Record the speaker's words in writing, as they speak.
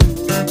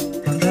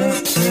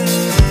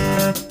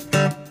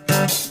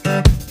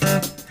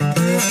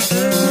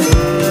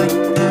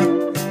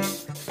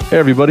Hey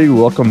everybody,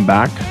 welcome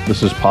back.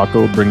 This is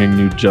Paco bringing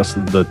you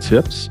just the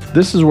tips.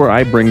 This is where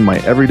I bring my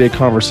everyday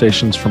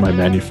conversations from my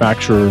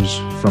manufacturers,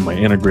 from my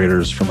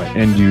integrators, from my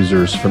end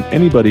users, from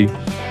anybody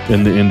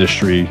in the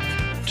industry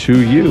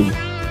to you.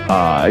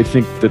 I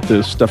think that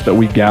the stuff that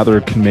we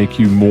gather can make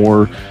you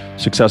more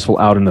successful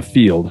out in the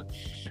field.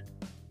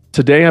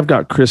 Today I've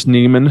got Chris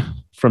Neiman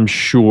from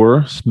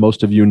Shure.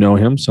 Most of you know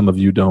him, some of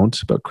you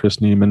don't, but Chris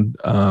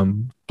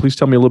Neiman, please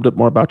tell me a little bit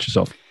more about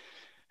yourself.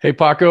 Hey,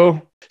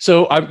 Paco.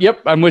 So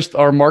I'm with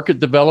our market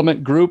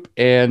development group,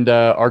 and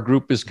our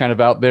group is kind of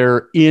out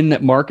there in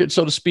market,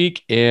 so to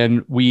speak.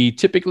 And we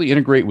typically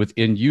integrate with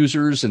end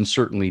users and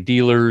certainly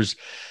dealers,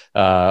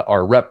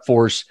 our rep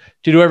force,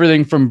 to do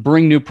everything from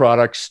bring new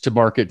products to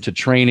market, to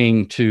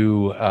training,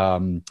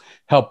 to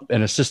help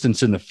and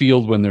assistance in the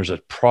field when there's a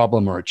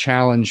problem or a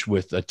challenge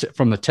with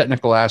from the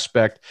technical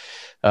aspect,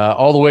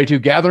 all the way to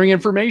gathering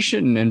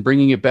information and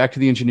bringing it back to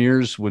the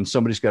engineers. When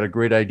somebody's got a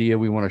great idea,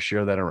 we want to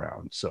share that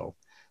around. So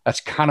that's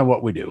kind of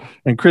what we do.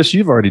 And Chris,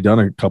 you've already done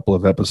a couple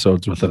of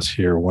episodes with us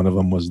here. One of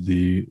them was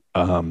the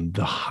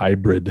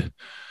hybrid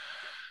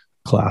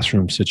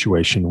classroom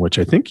situation, which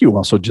I think you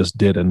also just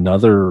did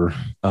another,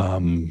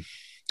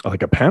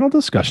 like a panel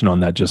discussion on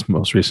that just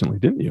most recently,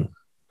 didn't you?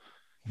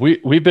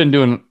 We've been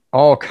doing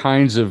all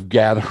kinds of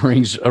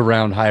gatherings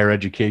around higher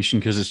education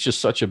because it's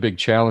just such a big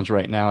challenge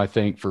right now, I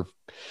think, for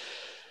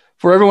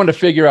everyone to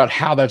figure out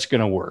how that's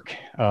going to work.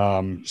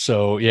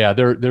 So yeah,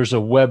 there's a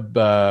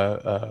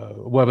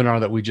webinar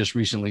that we just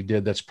recently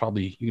did. That's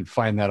probably, you can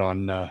find that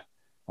on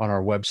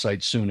our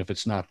website soon if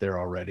it's not there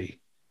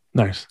already.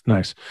 Nice.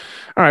 All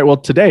right. Well,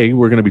 today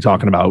we're going to be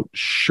talking about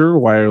Shure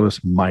wireless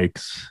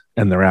mics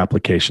and their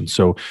applications.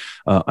 So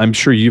I'm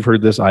sure you've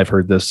heard this. I've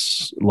heard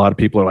this. A lot of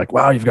people are like,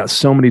 wow, you've got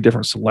so many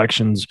different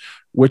selections.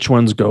 Which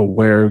ones go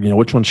where?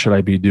 Which ones should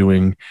I be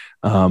doing?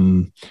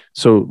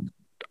 So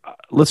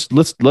let's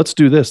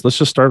do this. Let's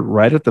just start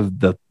right at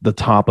the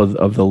top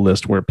of the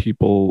list where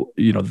people,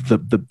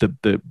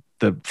 the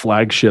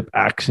flagship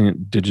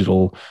Axient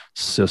digital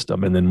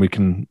system, and then we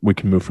can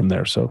move from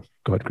there. So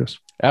go ahead, Chris.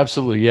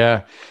 Absolutely.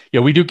 Yeah.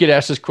 We do get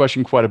asked this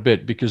question quite a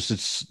bit because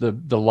it's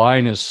the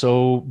line is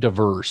so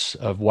diverse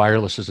of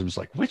wireless systems.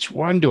 Like, which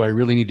one do I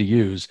really need to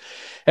use?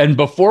 And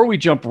before we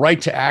jump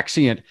right to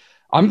Axient,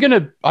 I'm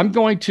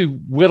going to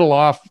whittle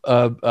off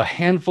a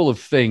handful of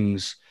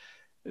things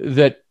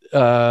that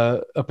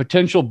a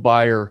potential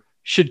buyer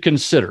should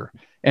consider.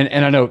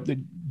 And I know,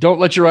 don't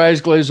let your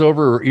eyes glaze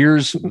over or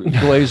ears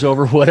glaze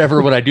over,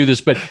 whatever, when I do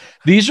this, but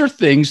these are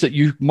things that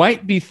you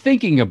might be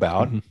thinking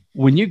about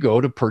when you go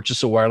to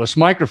purchase a wireless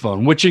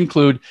microphone, which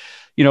include,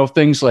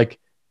 things like,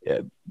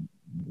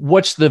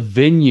 what's the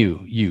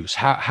venue use?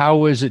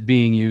 How is it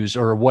being used?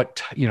 Or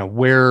what,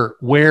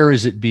 where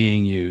is it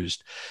being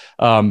used?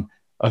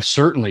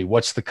 Certainly,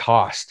 what's the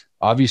cost?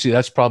 Obviously,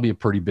 that's probably a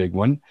pretty big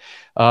one.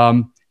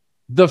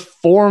 The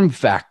form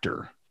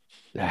factor.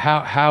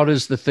 How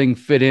does the thing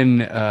fit in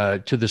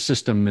to the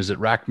system? Is it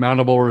rack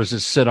mountable, or does it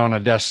sit on a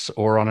desk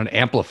or on an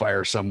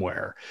amplifier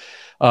somewhere?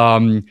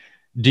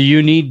 Do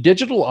you need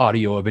digital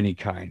audio of any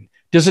kind?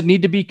 Does it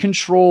need to be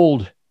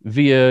controlled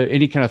via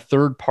any kind of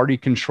third-party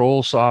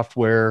control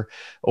software,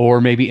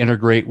 or maybe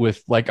integrate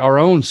with like our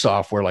own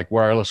software, like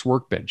Wireless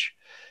Workbench?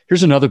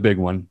 Here's another big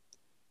one: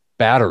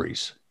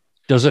 batteries.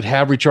 Does it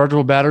have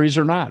rechargeable batteries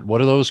or not? What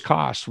do those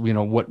cost?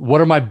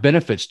 What are my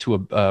benefits to a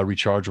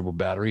rechargeable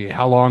battery?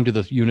 How long do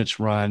the units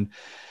run?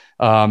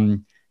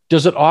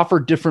 Does it offer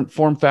different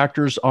form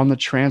factors on the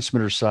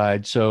transmitter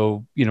side?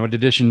 So, in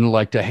addition to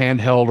like the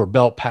handheld or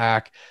belt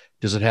pack,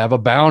 does it have a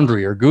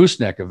boundary or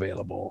gooseneck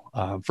available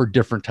for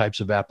different types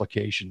of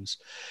applications?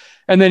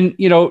 And then,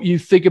 you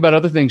think about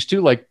other things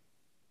too, like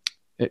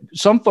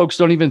some folks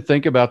don't even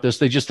think about this.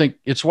 They just think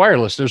it's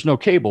wireless. There's no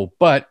cable,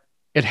 but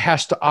it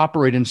has to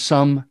operate in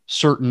some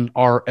certain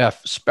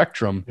RF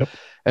spectrum. Yep.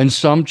 And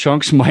some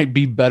chunks might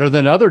be better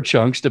than other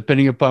chunks,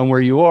 depending upon where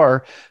you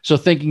are. So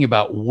thinking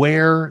about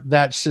where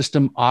that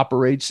system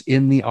operates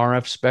in the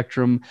RF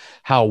spectrum,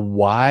 how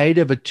wide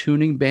of a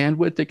tuning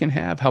bandwidth it can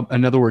have,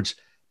 in other words,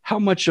 how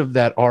much of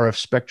that RF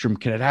spectrum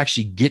can it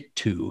actually get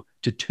to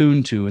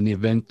tune to in the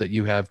event that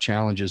you have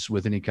challenges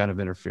with any kind of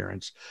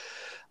interference.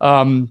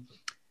 Other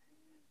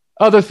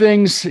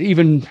things,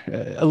 even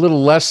a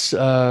little less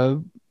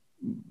of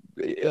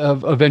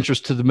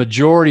interest to the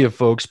majority of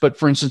folks. But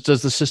for instance,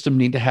 does the system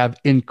need to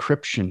have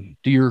encryption?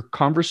 Do your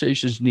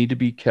conversations need to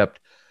be kept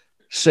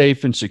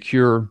safe and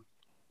secure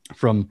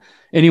from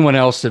anyone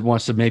else that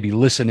wants to maybe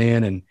listen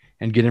in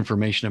and get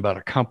information about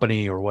a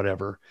company or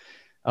whatever?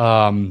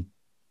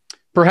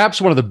 Perhaps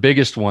one of the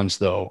biggest ones,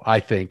 though, I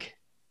think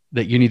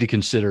that you need to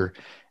consider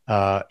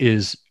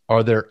is,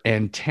 are there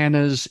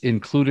antennas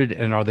included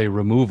and are they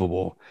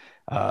removable?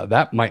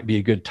 That might be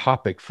a good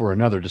topic for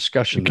another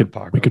discussion.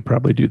 We could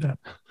probably do that.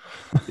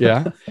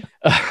 Yeah.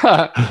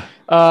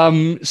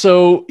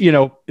 So,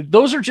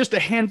 those are just a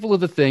handful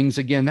of the things.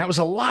 Again, that was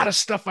a lot of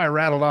stuff I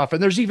rattled off,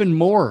 and there's even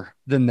more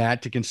than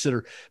that to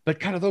consider, but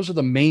kind of those are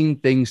the main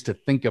things to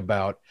think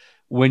about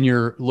when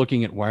you're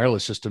looking at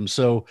wireless systems.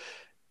 So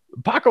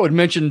Paco had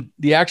mentioned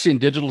the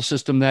Axient digital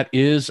system. That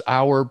is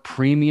our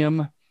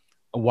premium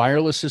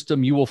wireless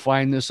system. You will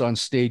find this on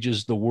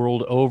stages the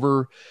world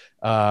over,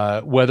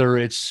 whether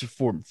it's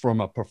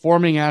from a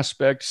performing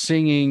aspect,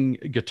 singing,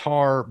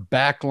 guitar,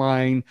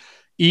 backline,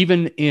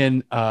 even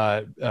in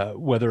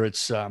whether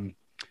it's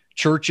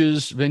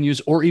churches,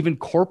 venues, or even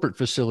corporate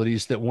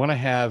facilities that want to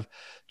have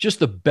just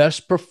the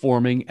best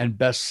performing and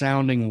best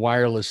sounding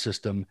wireless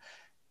system.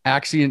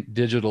 Axient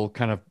Digital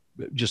kind of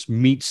just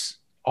meets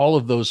all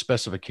of those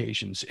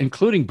specifications,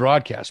 including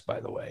broadcast, by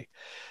the way.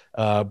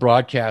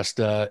 Broadcast,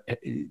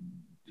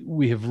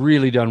 we have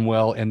really done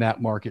well in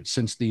that market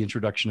since the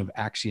introduction of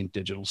Axient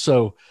Digital.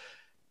 So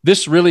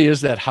this really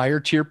is that higher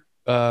tier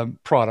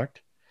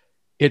product.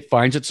 It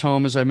finds its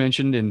home, as I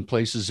mentioned, in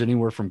places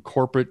anywhere from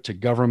corporate to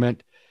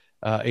government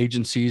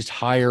agencies,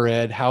 higher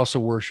ed, house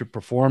of worship,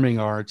 performing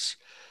arts.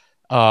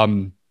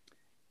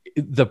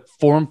 The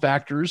form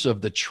factors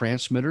of the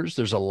transmitters,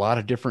 there's a lot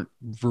of different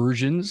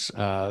versions.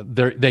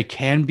 They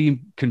can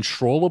be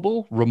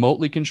controllable,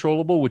 remotely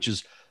controllable, which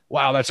is,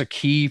 wow, that's a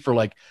key for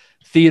like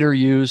theater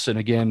use. And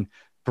again,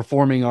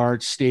 performing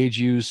arts, stage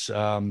use,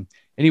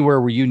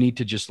 anywhere where you need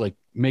to just like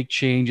make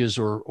changes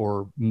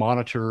or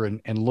monitor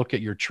and look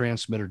at your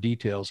transmitter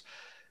details.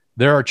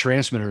 There are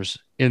transmitters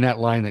in that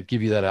line that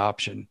give you that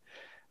option.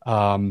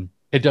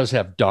 It does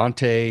have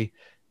Dante,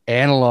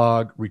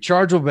 analog,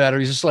 rechargeable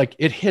batteries. It's like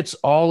it hits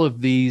all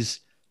of these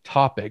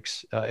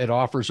topics. It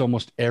offers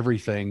almost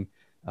everything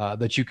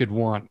that you could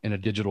want in a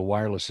digital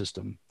wireless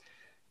system.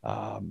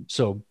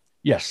 So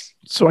yes.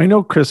 So I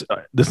know, Chris,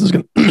 this is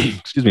going to,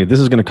 excuse me, this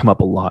is going to come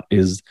up a lot,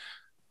 is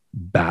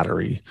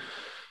battery.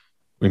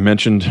 We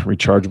mentioned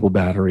rechargeable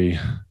battery.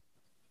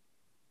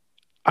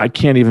 I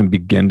can't even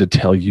begin to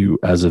tell you,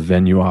 as a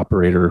venue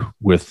operator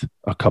with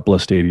a couple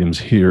of stadiums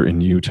here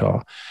in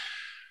Utah,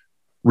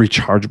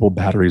 rechargeable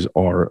batteries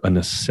are a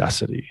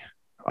necessity.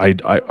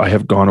 I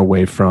have gone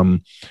away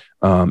from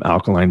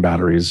alkaline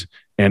batteries,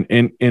 and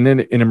in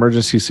an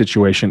emergency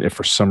situation, if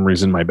for some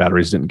reason my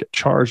batteries didn't get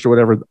charged or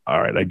whatever,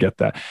 all right, I get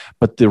that.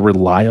 But the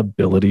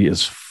reliability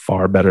is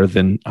far better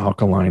than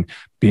alkaline.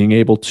 Being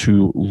able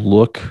to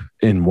look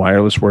in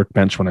Wireless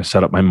Workbench when I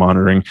set up my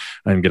monitoring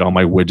and get all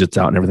my widgets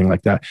out and everything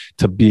like that,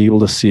 to be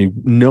able to see,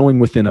 knowing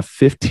within a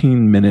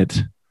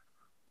 15-minute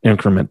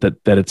increment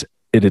that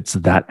it's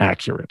that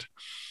accurate.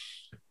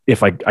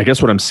 If I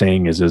guess what I'm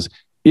saying is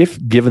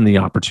if given the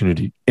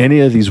opportunity, any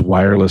of these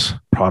wireless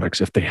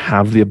products, if they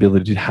have the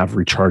ability to have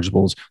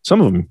rechargeables, some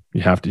of them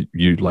you have to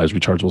utilize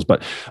rechargeables,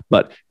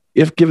 but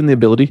if given the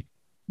ability,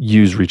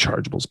 use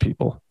rechargeables,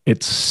 people.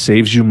 It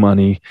saves you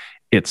money.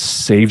 It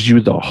saves you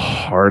the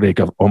heartache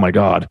of, oh my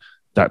God,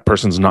 that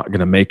person's not going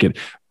to make it,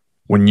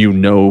 when you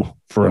know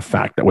for a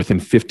fact that within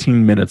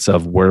 15 minutes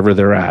of wherever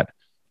they're at,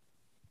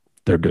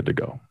 they're good to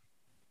go.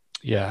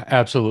 Yeah,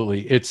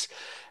 absolutely.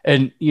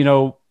 And you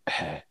know,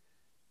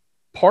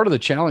 part of the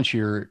challenge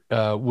here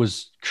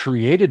was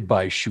created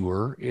by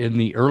Shure in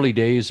the early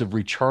days of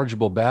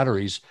rechargeable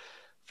batteries.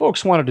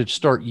 Folks wanted to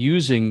start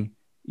using,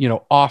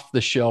 off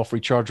the shelf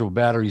rechargeable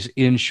batteries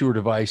in Shure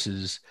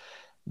devices.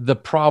 The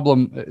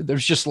problem,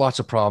 there's just lots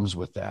of problems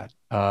with that.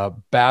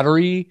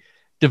 Battery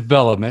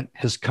development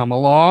has come a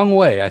long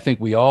way. I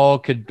think we all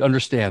could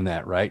understand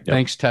that, right? Yep.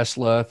 Thanks,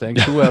 Tesla.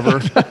 Thanks, whoever.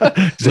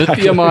 Exactly.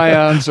 Lithium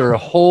ions are a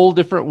whole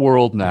different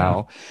world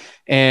now. Yeah.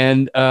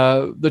 And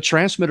the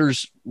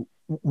transmitters,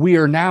 we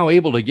are now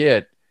able to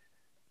get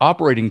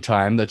operating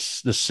time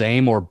that's the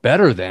same or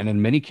better than,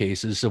 in many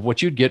cases, of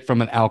what you'd get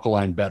from an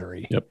alkaline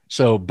battery. Yep.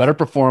 So better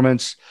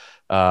performance.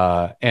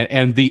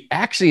 And the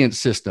Axient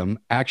system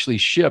actually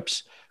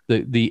ships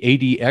the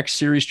ADX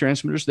series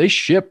transmitters. They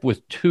ship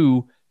with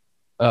two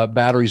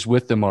batteries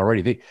with them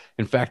already.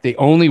 In fact, they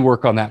only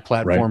work on that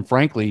platform, right,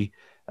 frankly,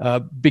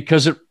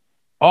 because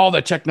all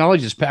the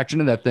technology is packed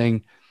into that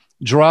thing,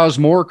 draws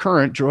more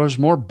current, draws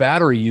more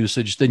battery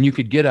usage than you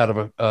could get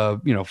out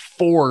of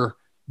 4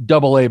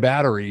 AA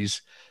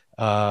batteries.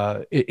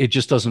 It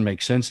just doesn't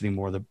make sense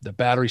anymore. The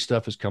battery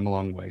stuff has come a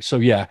long way. So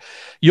yeah,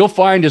 you'll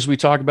find as we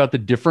talk about the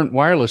different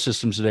wireless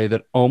systems today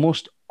that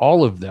almost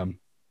all of them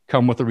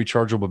come with a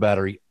rechargeable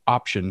battery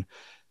option.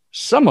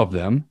 Some of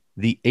them,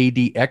 the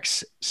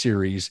ADX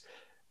series,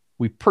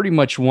 we pretty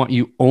much want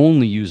you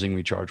only using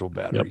rechargeable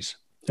batteries.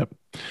 Yep.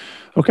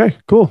 Okay,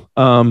 cool.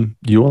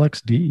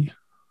 ULXD.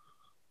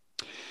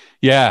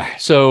 Yeah.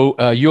 So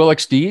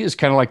ULXD is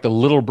kind of like the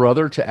little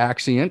brother to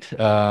Axient.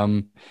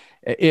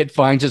 It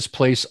finds its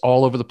place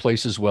all over the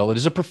place as well. It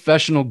is a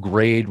professional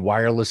grade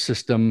wireless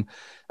system.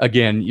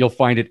 Again, you'll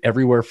find it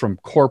everywhere from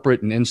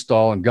corporate and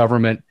install and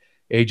government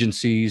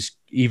agencies,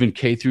 even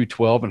K through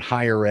 12 and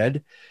higher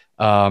ed,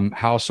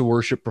 house of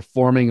worship,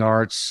 performing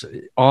arts,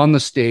 on the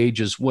stage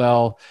as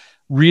well.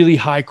 Really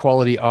high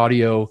quality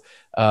audio.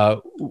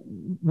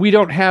 We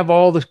don't have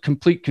all the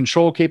complete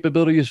control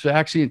capabilities of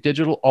Axient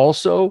Digital.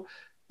 Also,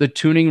 the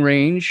tuning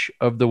range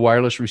of the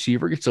wireless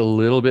receiver gets a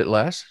little bit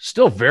less,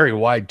 still very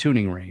wide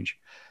tuning range.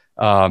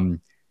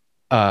 And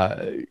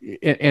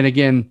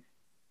again,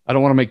 I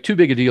don't want to make too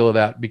big a deal of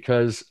that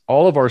because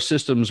all of our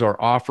systems are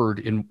offered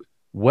in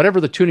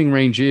whatever the tuning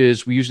range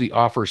is, we usually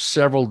offer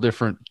several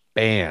different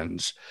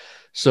bands.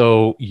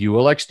 So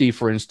ULXD,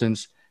 for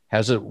instance,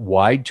 has a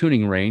wide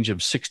tuning range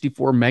of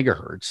 64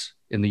 megahertz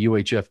in the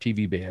UHF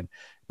TV band,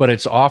 but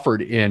it's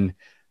offered in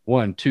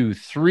one, two,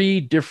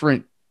 three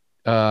different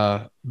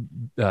uh,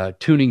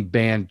 tuning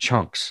band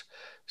chunks.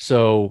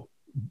 So,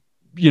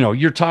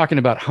 you're talking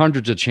about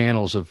hundreds of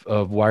channels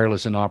of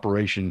wireless in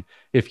operation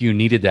if you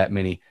needed that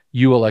many.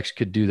 ULX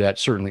could do that.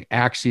 Certainly,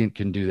 Axient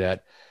can do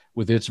that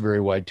with its very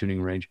wide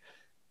tuning range.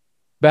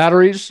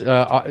 Batteries,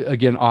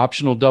 again,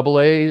 optional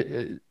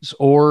AA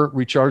or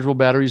rechargeable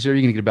batteries there.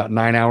 You're going to get about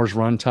 9 hours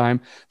runtime.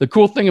 The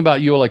cool thing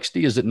about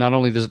ULXD is that not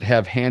only does it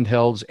have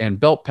handhelds and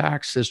belt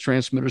packs as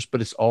transmitters,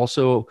 but it's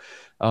also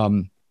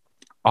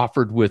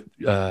offered with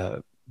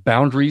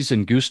boundaries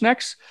and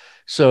goosenecks.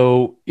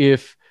 So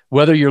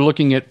whether you're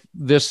looking at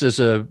this as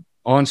a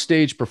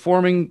on-stage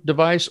performing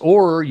device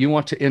or you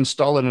want to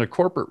install it in a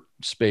corporate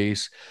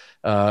space,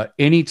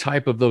 any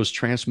type of those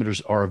transmitters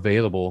are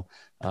available.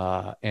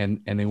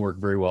 And they work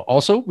very well.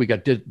 Also, we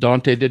got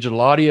Dante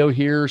digital audio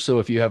here. So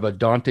if you have a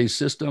Dante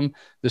system,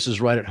 this is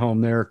right at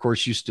home there. Of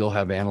course, you still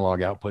have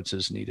analog outputs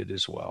as needed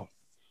as well.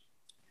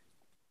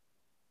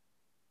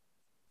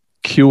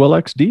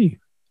 QLXD.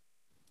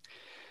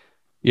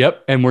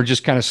 Yep, and we're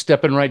just kind of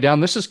stepping right down.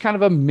 This is kind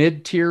of a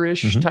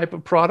mid-tier-ish type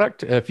of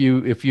product, if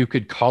you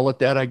could call it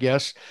that, I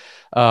guess.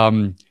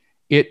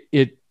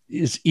 It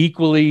is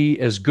equally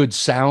as good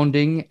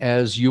sounding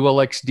as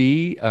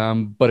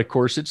ULXD, but of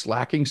course it's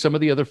lacking some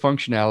of the other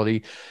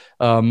functionality.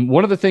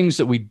 One of the things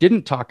that we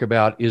didn't talk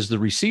about is the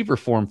receiver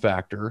form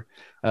factor.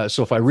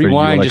 So if I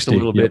rewind just a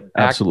little bit,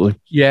 absolutely.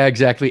 Yeah,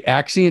 exactly.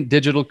 Axient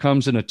Digital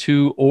comes in a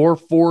 2 or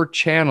 4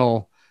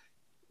 channel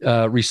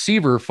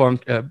receiver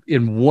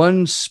in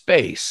one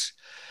space.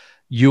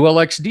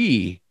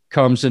 ULXD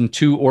comes in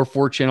 2 or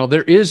 4 channel.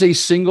 There is a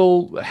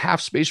single half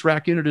space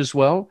rack unit as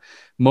well.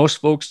 Most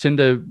folks tend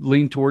to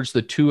lean towards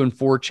the 2 and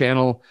 4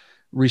 channel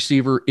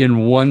receiver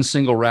in one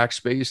single rack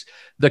space.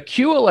 The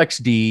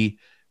QLXD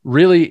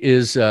really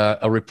is a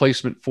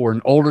replacement for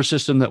an older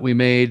system that we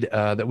made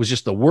that was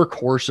just the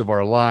workhorse of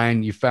our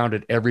line. You found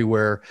it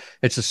everywhere.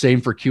 It's the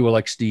same for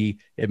QLXD.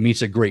 It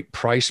meets a great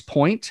price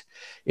point.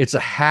 It's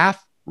a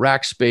half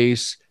rack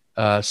space,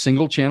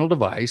 single channel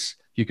device.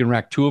 You can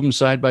rack 2 of them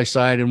side by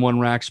side in one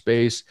rack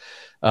space,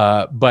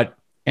 but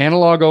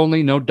analog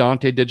only, no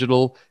Dante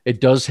digital.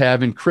 It does have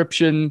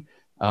encryption.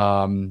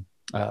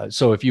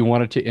 So if you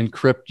wanted to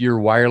encrypt your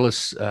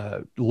wireless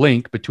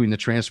link between the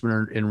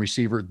transmitter and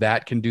receiver,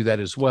 that can do that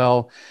as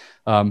well.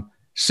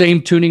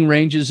 Same tuning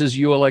ranges as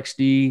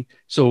ULXD.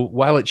 So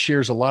while it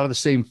shares a lot of the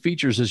same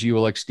features as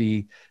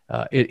ULXD,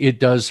 it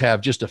does have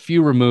just a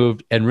few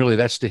removed, and really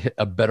that's to hit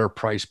a better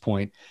price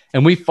point.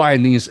 And we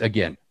find these,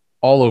 again,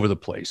 all over the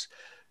place,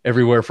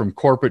 everywhere from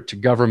corporate to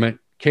government,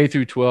 K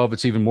through 12.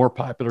 It's even more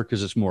popular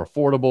because it's more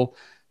affordable.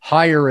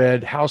 Higher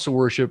ed, house of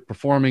worship,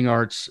 performing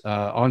arts,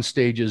 on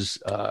stages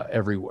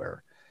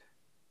everywhere.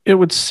 It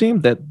would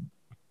seem that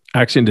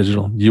Axient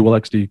Digital,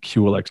 ULXD,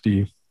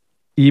 QLXD,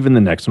 even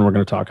the next one we're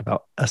going to talk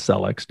about,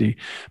 SLXD,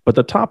 but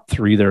the top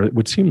 3 there, it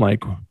would seem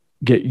like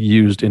get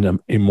used in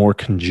a more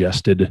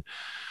congested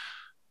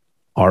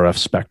RF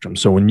spectrum.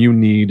 So when you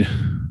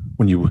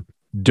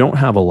don't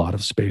have a lot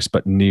of space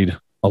but need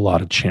a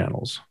lot of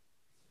channels,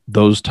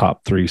 those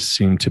top 3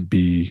 seem to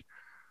be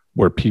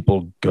where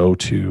people go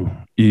to,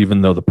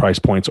 even though the price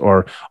points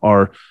are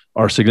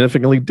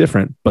significantly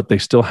different, but they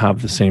still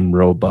have the same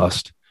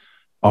robust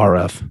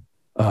RF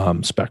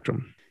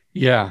spectrum.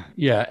 Yeah,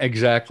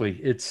 exactly.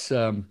 It's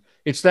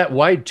that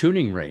wide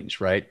tuning range,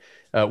 right?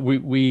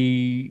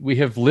 We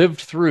have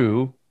lived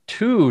through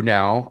 2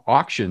 now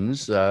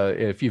auctions.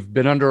 If you've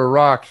been under a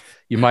rock,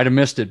 you might have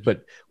missed it,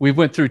 but we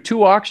went through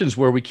 2 auctions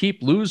where we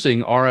keep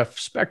losing RF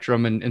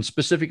spectrum and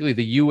specifically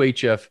the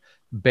UHF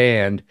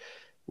band,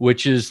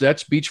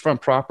 that's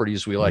beachfront property,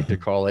 as we like to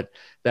call it.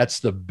 That's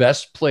the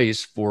best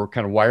place for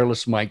kind of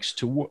wireless mics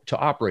to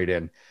operate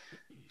in.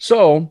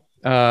 So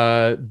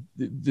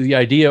the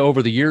idea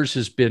over the years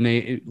has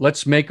been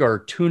let's make our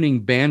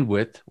tuning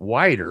bandwidth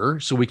wider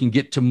so we can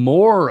get to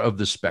more of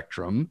the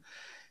spectrum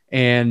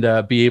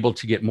and be able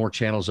to get more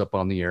channels up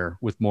on the air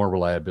with more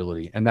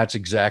reliability. And that's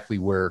exactly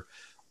where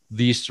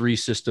these 3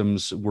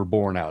 systems were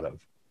born out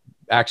of.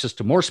 Access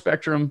to more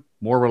spectrum,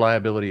 more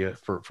reliability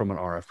from an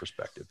RF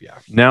perspective. Yeah.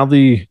 Now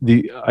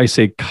I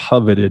say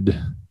coveted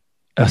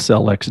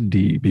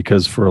SLXD,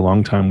 because for a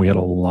long time we had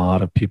a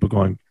lot of people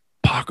going,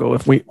 Paco,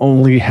 if we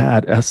only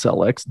had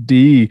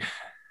SLXD.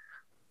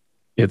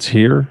 It's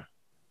here.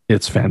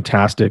 It's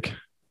fantastic.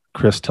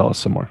 Chris, tell us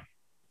some more.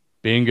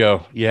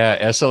 Bingo.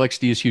 Yeah.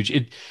 SLXD is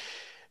huge.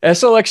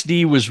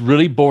 SLXD was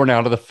really born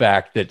out of the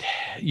fact that,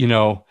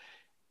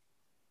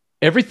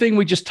 everything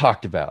we just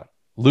talked about,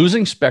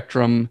 losing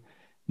spectrum,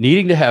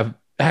 needing to have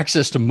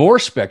access to more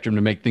spectrum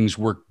to make things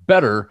work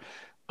better.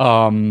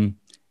 Well,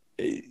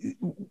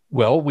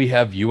 we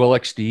have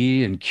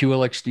ULXD and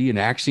QLXD and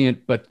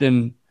Axient, but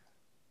then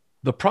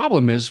the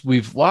problem is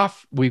we've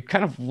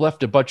kind of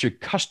left a bunch of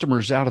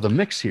customers out of the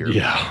mix here.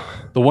 Yeah.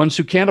 The ones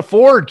who can't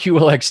afford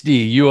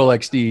QLXD,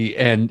 ULXD,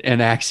 and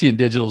Axion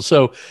Digital.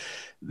 So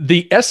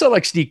the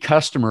SLXD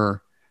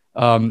customer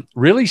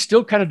really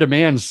still kind of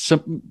demands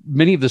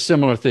many of the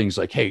similar things.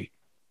 Like, hey,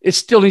 it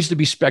still needs to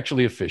be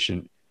spectrally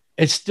efficient.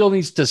 It still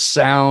needs to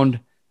sound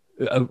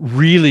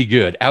really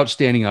good,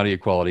 outstanding audio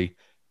quality,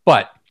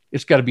 but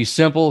it's got to be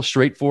simple,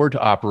 straightforward to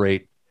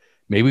operate.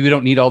 Maybe we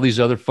don't need all these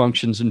other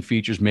functions and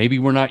features. Maybe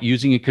we're not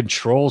using a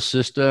control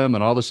system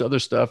and all this other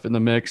stuff in the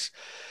mix.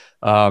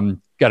 Got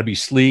to be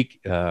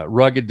sleek,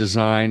 rugged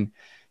design.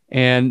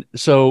 And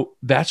so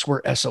that's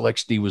where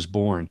SLXD was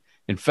born.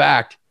 In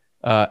fact,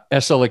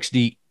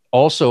 SLXD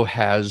also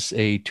has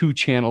a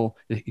 2-channel.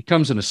 It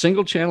comes in a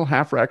single channel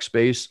half rack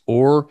space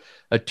or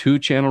a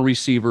 2-channel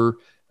receiver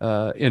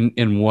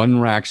in 1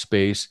 rack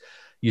space.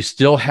 You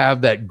still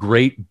have that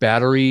great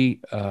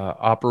battery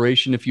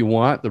operation if you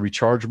want, the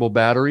rechargeable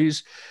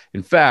batteries.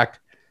 In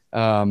fact,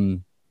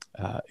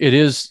 it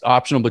is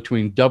optional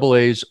between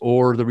AA's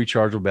or the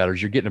rechargeable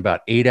batteries. You're getting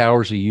about 8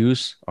 hours of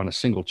use on a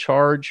single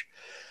charge.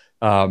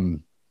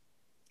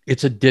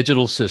 It's a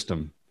digital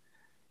system.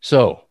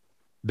 So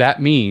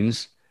that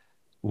means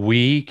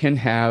we can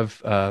have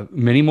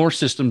many more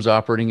systems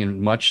operating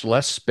in much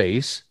less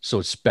space. So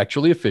it's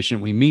spectrally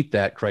efficient. We meet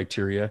that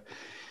criteria.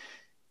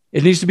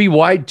 It needs to be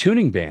wide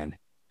tuning band.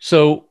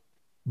 So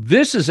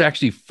this is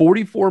actually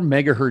 44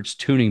 megahertz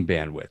tuning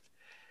bandwidth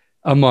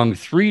among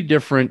 3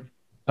 different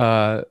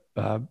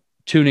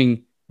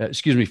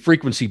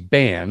frequency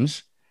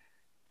bands.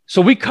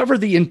 So we cover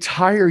the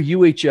entire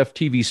UHF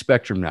TV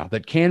spectrum now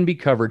that can be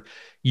covered.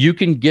 You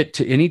can get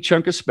to any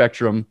chunk of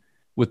spectrum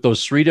with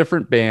those 3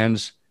 different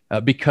bands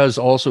because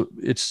also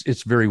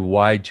it's very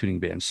wide tuning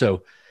band.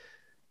 So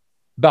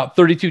about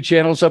 32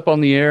 channels up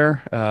on the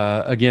air.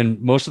 Again,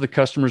 most of the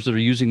customers that are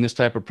using this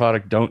type of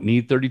product don't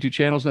need 32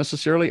 channels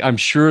necessarily. I'm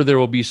sure there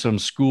will be some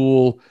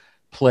school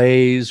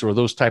plays or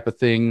those type of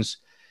things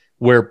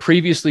where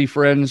previously,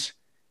 friends,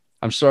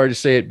 I'm sorry to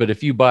say it, but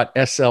if you bought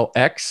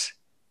SLX,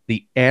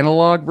 the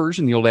analog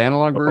version, the old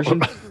analog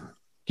version,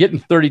 getting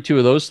 32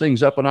 of those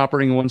things up and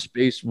operating in one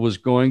space was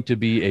going to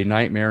be a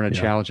nightmare and a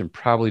challenge and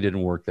probably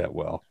didn't work that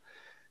well.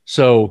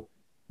 So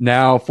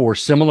now for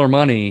similar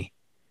money,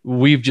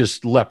 we've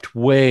just leapt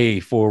way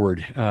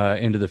forward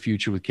into the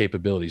future with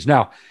capabilities.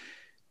 Now,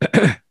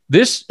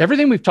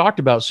 everything we've talked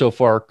about so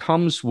far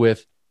comes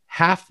with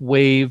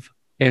half-wave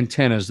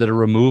antennas that are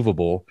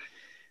removable.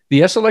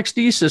 The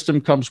SLXD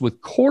system comes with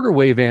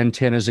quarter-wave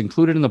antennas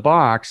included in the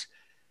box,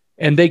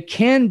 and they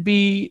can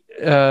be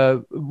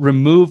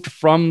removed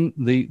from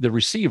the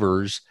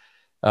receivers.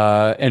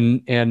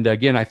 And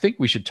again, I think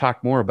we should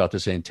talk more about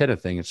this antenna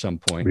thing at some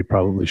point. We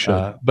probably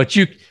should. But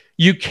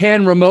you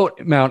can remote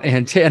mount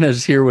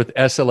antennas here with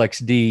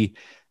SLXD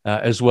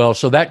as well.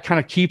 So that kind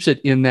of keeps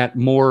it in that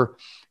more,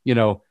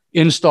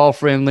 install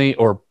friendly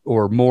or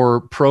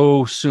more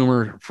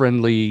prosumer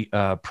friendly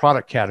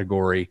product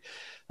category.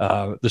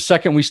 The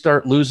second we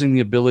start losing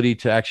the ability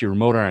to actually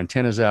remote our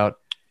antennas out,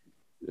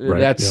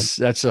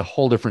 that's a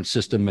whole different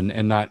system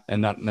and not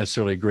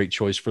necessarily a great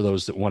choice for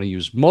those that want to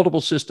use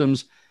multiple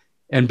systems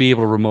and be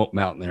able to remote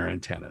mount their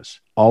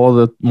antennas. All of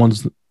the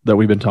ones that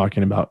we've been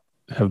talking about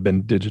have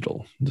been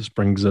digital. This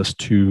brings us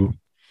to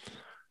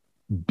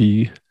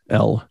BLX.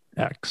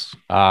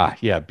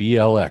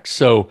 BLX.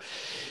 So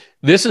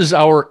this is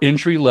our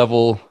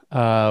entry-level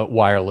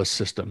wireless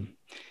system.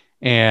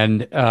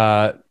 And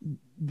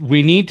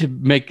we need to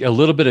make a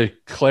little bit of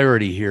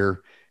clarity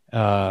here.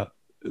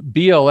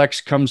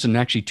 BLX comes in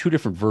actually 2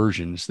 different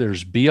versions.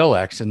 There's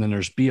BLX and then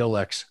there's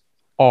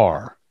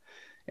BLX-R.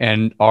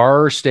 And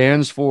R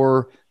stands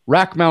for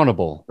rack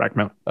mountable. Rack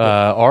mount.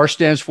 R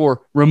stands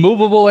for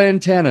removable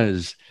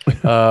antennas.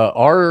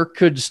 R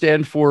could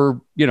stand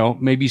for,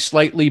 maybe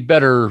slightly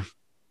better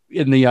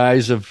in the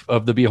eyes of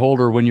the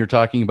beholder when you're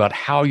talking about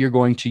how you're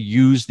going to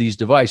use these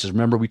devices.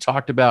 Remember, we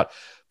talked about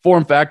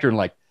form factor and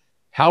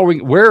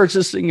where is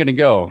this thing going to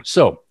go?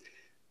 So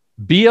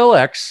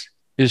BLX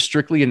is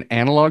strictly an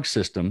analog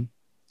system.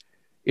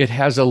 It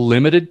has a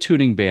limited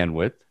tuning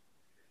bandwidth.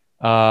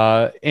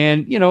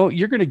 And,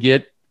 you're going to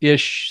get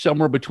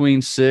somewhere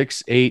between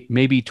 6, 8,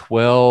 maybe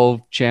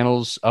 12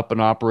 channels up and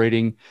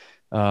operating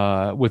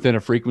within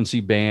a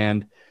frequency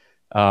band.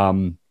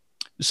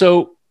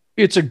 So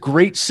it's a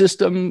great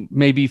system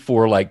maybe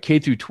for like K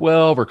through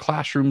 12 or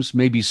classrooms,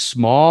 maybe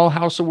small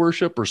house of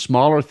worship or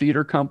smaller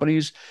theater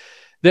companies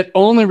that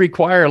only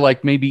require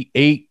like maybe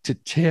 8 to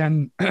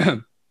 10,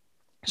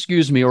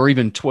 or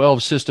even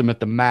 12 system at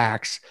the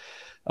max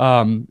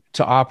to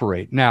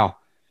operate. Now,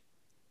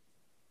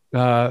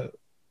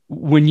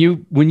 when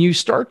you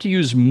start to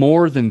use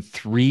more than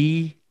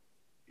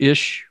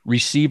 3-ish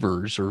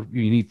receivers, or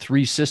you need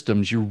 3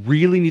 systems, you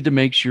really need to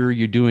make sure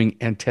you're doing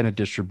antenna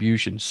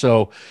distribution.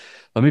 So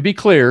let me be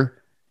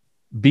clear.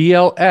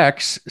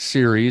 BLX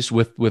series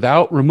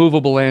without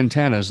removable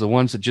antennas, the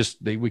ones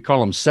that we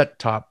call them set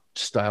top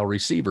style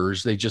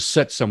receivers, they just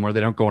sit somewhere, they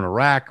don't go in a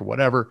rack or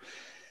whatever.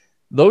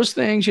 Those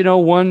things,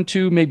 one,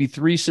 two, maybe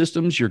three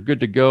systems, you're good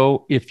to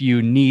go. If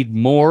you need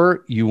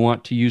more, you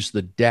want to use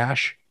the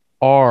Dash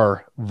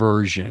R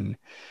version.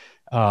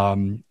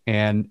 And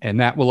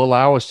that will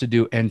allow us to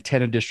do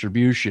antenna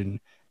distribution,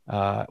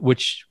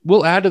 which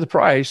will add to the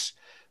price,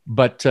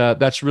 but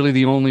that's really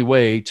the only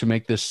way to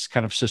make this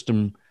kind of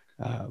system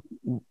uh,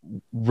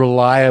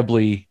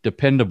 reliably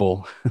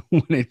dependable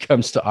when it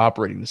comes to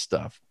operating the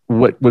stuff.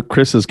 What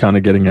Chris is kind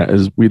of getting at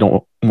is we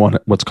don't want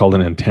what's called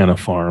an antenna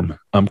farm.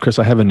 Chris,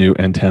 I have a new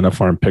antenna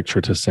farm picture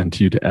to send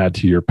to you to add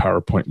to your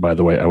PowerPoint. By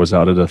the way, I was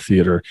out at a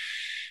theater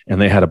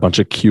and they had a bunch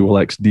of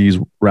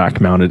QLXDs rack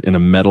mounted in a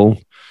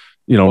metal,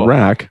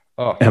 rack,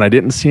 and I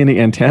didn't see any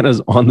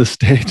antennas on the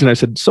stage. And I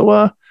said,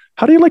 "So,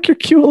 how do you like your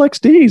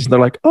QLXDs?" And they're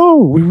like,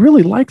 "Oh, we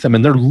really like them."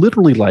 And they're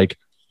literally like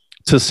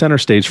to center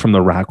stage from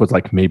the rack was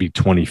like maybe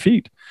 20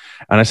 feet.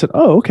 And I said,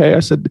 "Oh, okay." I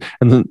said,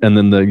 and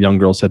then the young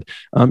girl said,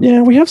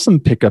 "Yeah, we have some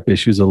pickup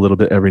issues a little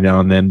bit every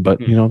now and then,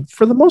 but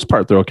for the most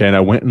part, they're okay." And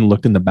I went and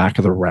looked in the back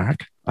of the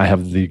rack. I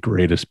have the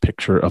greatest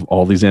picture of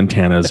all these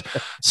antennas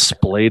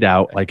splayed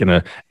out like in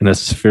a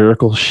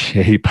spherical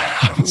shape.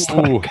 I was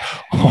like,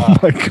 "Oh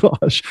my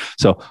gosh!"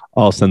 So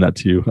I'll send that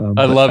to you.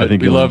 I love I it.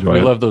 think We love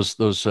it.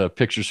 those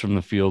pictures from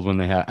the field when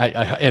they have.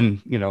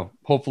 And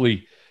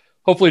hopefully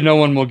no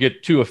one will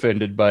get too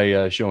offended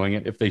by showing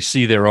it if they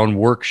see their own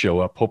work show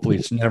up. Hopefully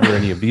it's never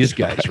any of these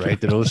guys, right,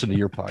 that'll listen to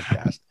your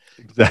podcast.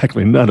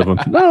 Exactly, none of them.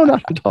 No,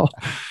 not at all.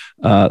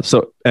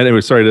 So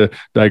anyway, sorry to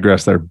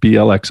digress there.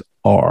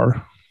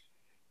 BLXR.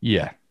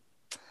 Yeah.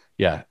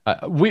 Yeah.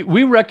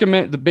 We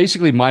recommend that.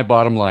 Basically, my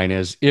bottom line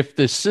is if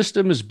the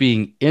system is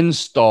being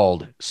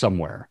installed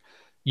somewhere,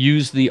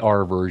 use the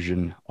R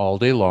version all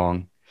day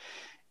long.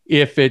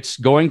 If it's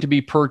going to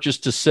be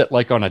purchased to sit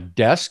like on a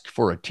desk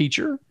for a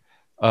teacher,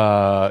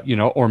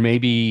 or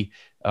maybe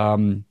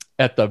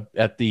at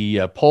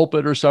the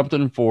pulpit or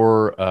something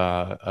for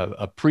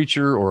a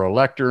preacher or a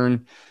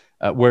lectern,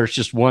 where it's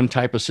just one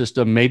type of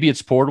system. Maybe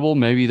it's portable.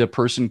 Maybe the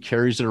person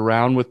carries it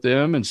around with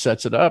them and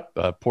sets it up,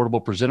 a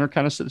portable presenter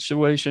kind of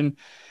situation.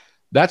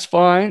 That's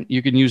fine.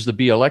 You can use the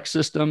BLX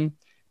system,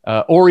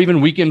 or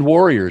even weekend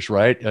warriors,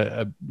 right?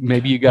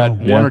 Maybe you got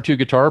one or two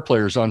guitar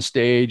players on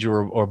stage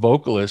or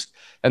vocalist,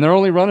 and they're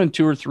only running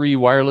two or three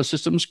wireless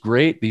systems.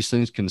 Great. These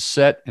things can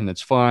set and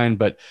it's fine.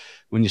 But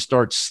when you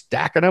start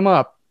stacking them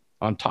up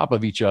on top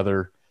of each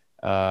other,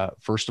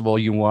 first of all,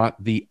 you want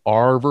the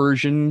R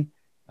version,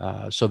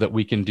 so that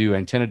we can do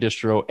antenna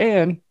distro,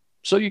 and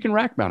so you can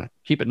rack mount it,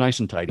 keep it nice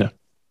and tidy. Yeah.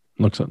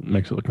 Makes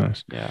it look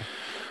nice. Yeah.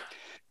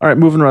 All right,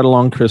 moving right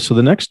along, Chris. So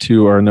the next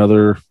two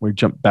are we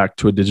jump back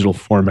to a digital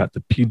format, the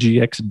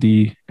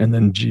PGXD and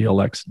then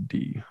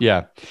GLXD.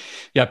 Yeah.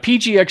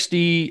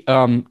 PGXD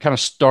kind of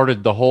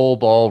started the whole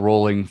ball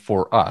rolling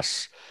for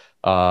us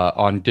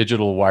on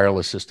digital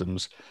wireless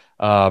systems.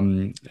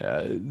 It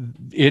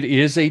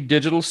is a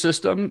digital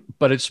system,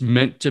 but it's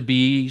meant to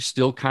be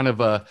still kind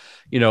of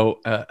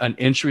an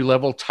entry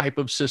level type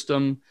of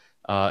system.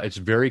 It's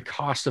very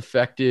cost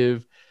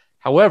effective.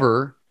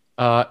 However,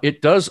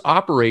 it does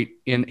operate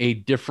in a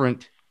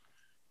different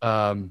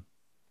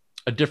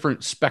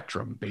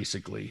spectrum.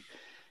 Basically,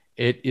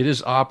 it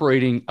is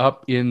operating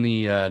up in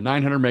the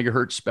 900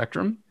 megahertz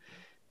spectrum,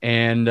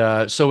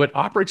 and so it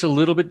operates a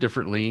little bit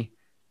differently,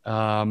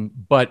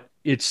 but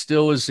it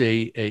still is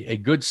a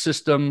good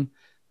system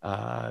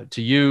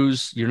to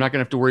use. You're not going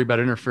to have to worry about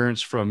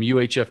interference from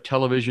UHF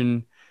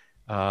television,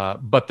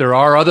 but there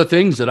are other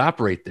things that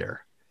operate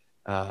there.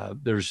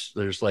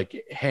 There's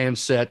like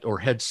handset or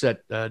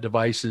headset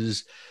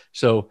devices.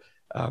 So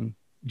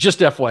just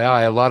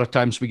FYI, a lot of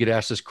times we get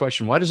asked this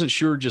question: why doesn't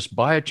Shure just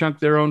buy a chunk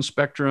of their own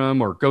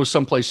spectrum or go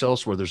someplace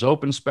else where there's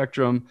open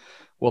spectrum?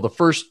 Well, the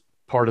first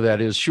part of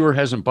that is Shure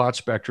hasn't bought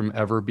spectrum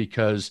ever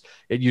because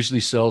it usually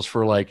sells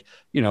for like,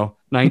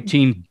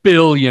 $19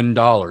 billion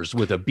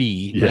with a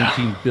B, Yeah.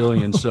 19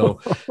 billion. So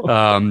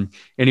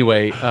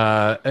anyway,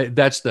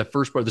 that's the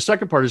first part. The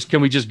second part is, can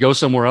we just go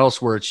somewhere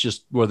else where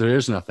there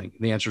is nothing?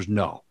 And the answer is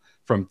no.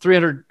 From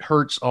 300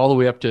 hertz all the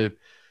way up to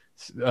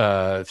 3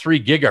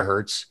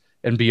 gigahertz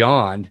and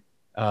beyond,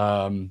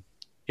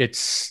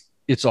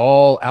 it's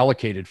all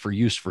allocated for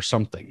use for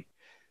something.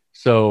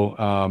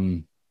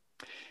 So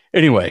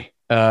anyway,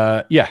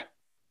 the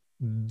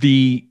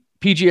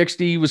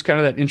PGXD was kind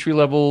of that entry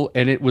level,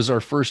 and it was our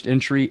first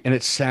entry, and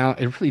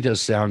it really does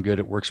sound good.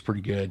 It works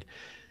pretty good.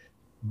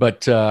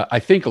 But I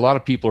think a lot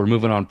of people are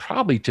moving on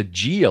probably to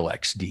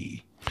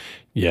GLXD.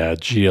 Yeah,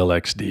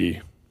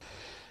 GLXD.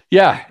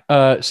 Yeah.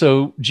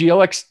 So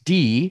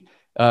GLXD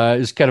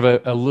is kind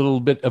of a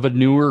little bit of a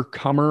newer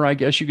comer, I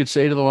guess you could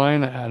say, to the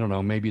line. I don't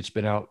know. Maybe it's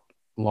been out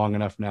long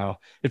enough now.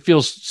 It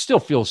still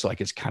feels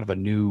like it's kind of a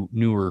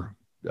newer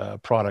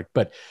product,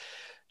 but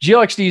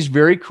GLXD is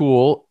very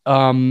cool.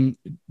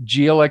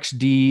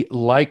 GLXD,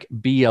 like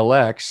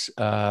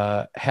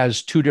BLX,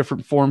 has two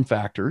different form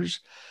factors.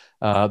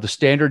 The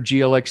standard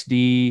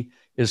GLXD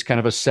is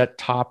kind of a set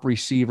top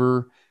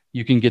receiver.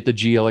 You can get the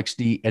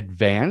GLXD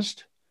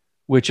Advanced,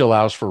 which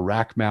allows for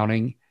rack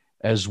mounting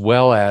as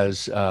well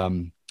as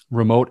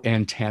remote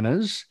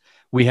antennas,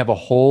 We have a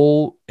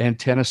whole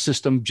antenna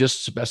system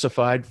just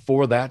specified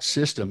for that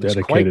system. It's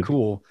quite Dedicated.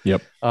 cool.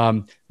 Yep.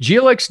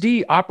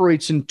 GLXD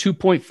operates in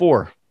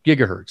 2.4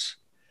 gigahertz.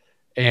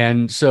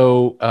 And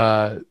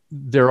so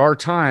there are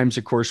times,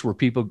 of course, where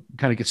people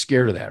kind of get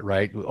scared of that,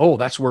 right? Oh,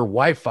 that's where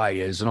Wi-Fi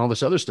is and all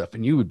this other stuff.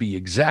 And you would be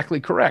exactly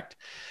correct.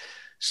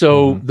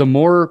 So the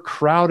more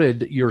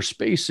crowded your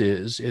space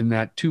is in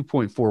that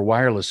 2.4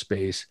 wireless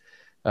space,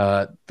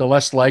 the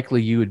less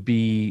likely you would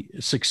be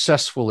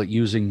successful at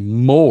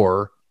using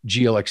more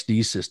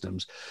GLXD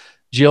systems.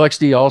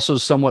 GLXD also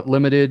is somewhat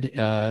limited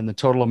in the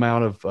total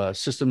amount of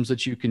systems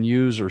that you can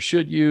use or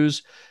should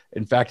use.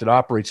 In fact, it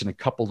operates in a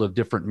couple of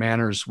different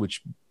manners,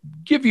 which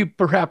give you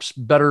perhaps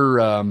better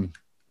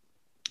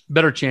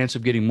chance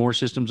of getting more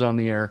systems on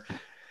the air.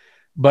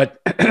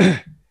 But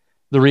the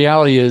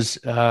reality is,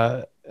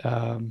 rechargeable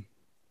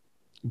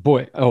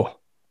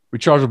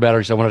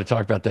batteries. I wanted to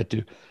talk about that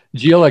too.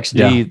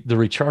 GLXD, the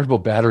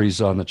rechargeable batteries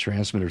on the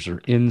transmitters are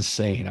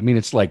insane. I mean,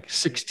 it's like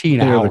 16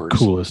 They're hours. the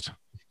coolest.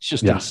 It's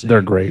just insane.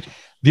 They're great.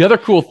 The other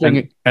cool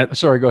thing,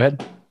 sorry, go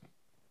ahead.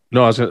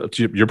 No,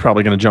 you're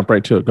probably going to jump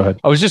right to it. Go ahead.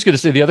 I was just going to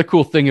say the other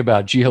cool thing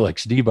about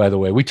GLXD, by the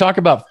way, we talk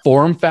about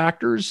form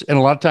factors, and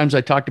a lot of times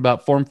I talked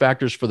about form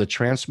factors for the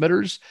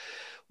transmitters.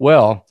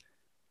 Well,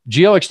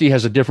 GLXD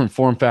has a different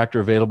form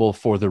factor available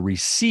for the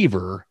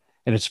receiver,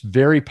 and it's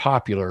very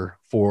popular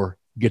for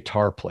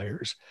guitar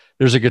players.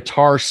 There's a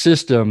guitar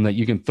system that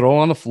you can throw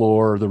on the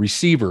floor, the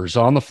receivers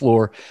on the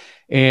floor,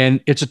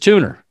 and it's a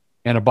tuner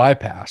and a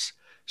bypass.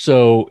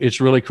 So it's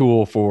really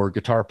cool for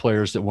guitar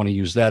players that want to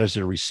use that as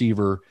their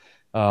receiver.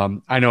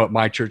 I know at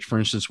my church, for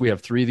instance, we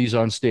have 3 of these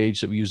on stage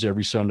that we use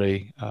every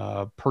Sunday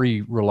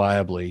pretty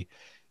reliably.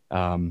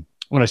 When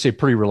I say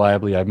pretty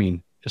reliably, I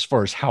mean as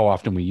far as how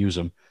often we use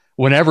them.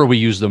 Whenever we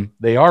use them,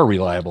 they are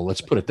reliable.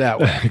 Let's put it that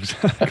way.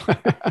 Exactly.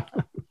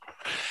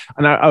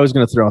 And I was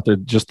going to throw out there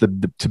just to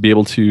be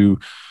able to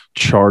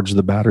charge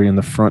the battery in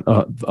the front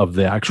of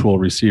the actual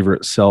receiver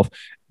itself,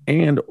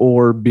 and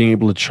or being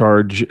able to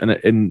charge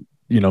and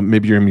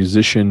maybe you're a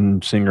musician,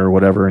 singer, or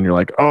whatever, and you're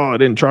like, oh, I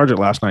didn't charge it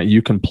last night.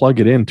 You can plug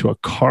it into a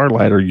car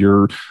light or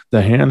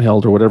the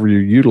handheld or whatever you're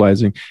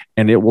utilizing,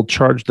 and it will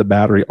charge the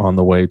battery on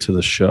the way to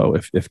the show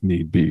if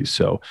need be.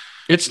 So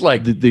it's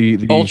like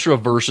the ultra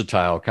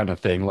versatile kind of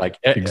thing, like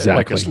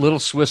exactly. Like a little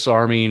Swiss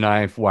Army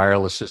knife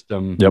wireless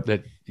system.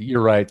 That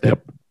you're right.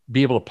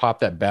 Be able to pop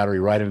that battery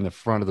right in the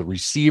front of the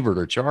receiver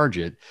to charge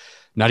it.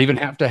 Not even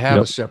have to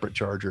have a separate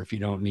charger if you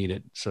don't need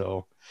it.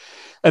 So.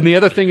 And the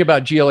other thing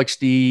about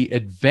GLXD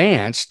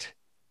Advanced,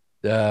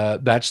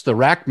 that's the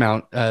rack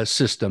mount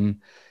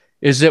system,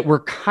 is that we're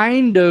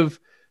kind of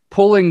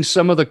pulling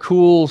some of the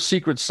cool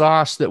secret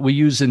sauce that we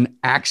use in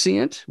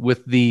Axient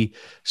with the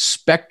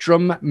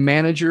spectrum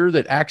manager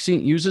that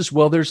Axient uses.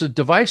 Well, there's a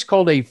device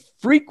called a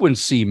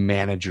frequency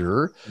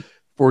manager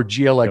for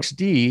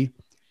GLXD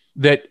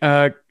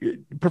that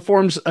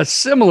performs a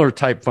similar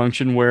type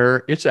function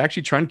where it's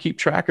actually trying to keep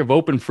track of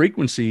open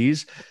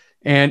frequencies.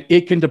 And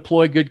it can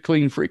deploy good,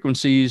 clean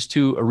frequencies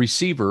to a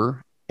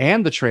receiver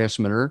and the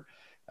transmitter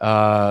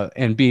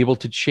and be able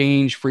to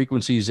change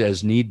frequencies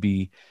as need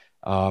be.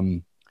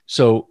 And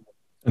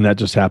that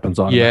just happens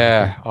automatically.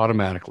 Yeah,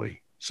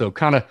 automatically. So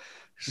kind of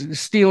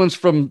stealing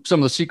from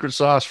some of the secret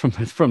sauce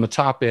from the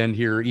top end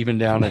here, even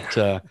down at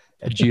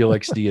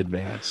GLXD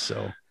Advanced.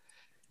 So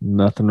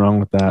nothing wrong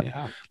with that.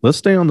 Yeah. Let's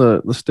stay.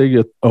 Oh,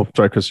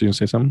 sorry, Chris, you gonna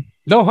say something?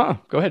 No,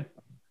 go ahead.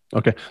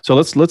 Okay, so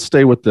let's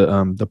stay with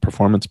the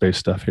performance-based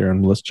stuff here,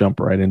 and let's jump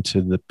right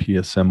into the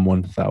PSM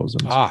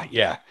 1000.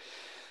 Yeah.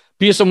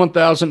 PSM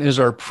 1000 is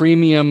our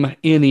premium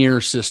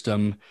in-ear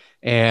system,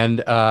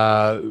 and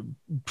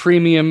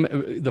premium,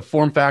 the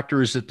form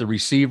factor is that the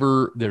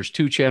receiver, there's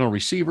 2-channel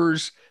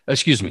receivers,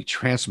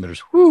 transmitters.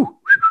 Whoo,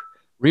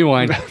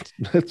 rewind.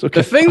 That's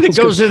okay. The thing that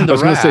goes in the rack. I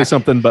was going to say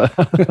something, but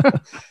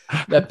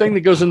that thing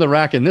that goes in the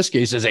rack in this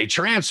case is a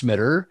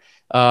transmitter.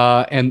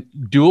 And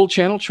dual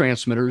channel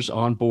transmitters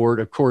on board,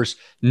 of course,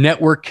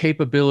 network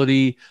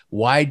capability,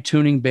 wide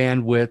tuning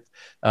bandwidth.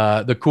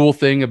 The cool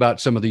thing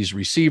about some of these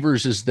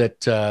receivers is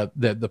that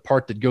the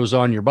part that goes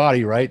on your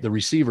body, right, the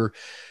receiver,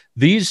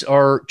 these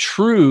are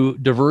true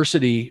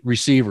diversity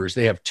receivers.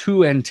 They have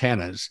 2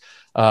 antennas,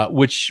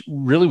 which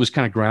really was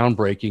kind of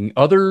groundbreaking.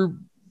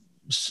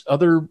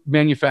 Other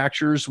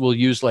manufacturers will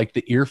use like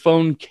the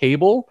earphone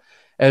cable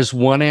as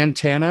one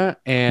antenna,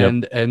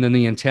 and then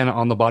the antenna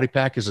on the body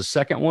pack is a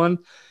second one.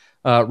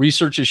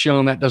 Research has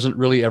shown that doesn't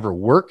really ever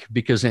work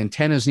because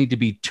antennas need to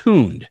be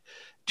tuned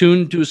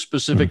to a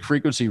specific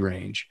frequency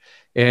range.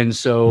 And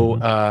so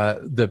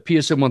the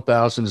PSM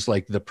 1000 is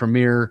like the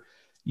premier.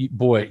 You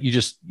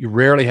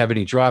rarely have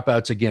any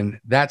dropouts.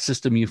 Again, that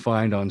system you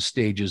find on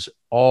stages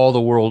all the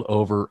world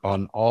over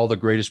on all the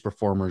greatest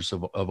performers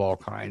of all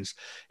kinds.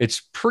 It's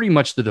pretty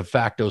much the de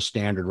facto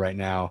standard right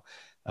now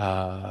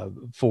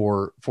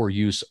for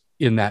use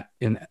in that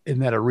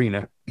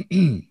arena.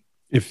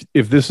 If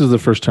this is the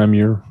first time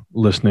you're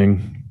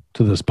listening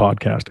to this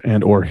podcast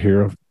and or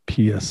hear of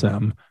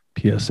PSM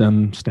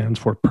stands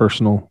for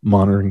Personal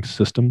Monitoring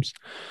Systems,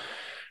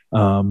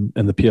 and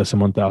the PSM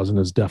 1000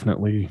 is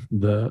definitely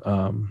the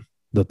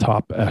the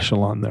top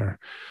echelon there.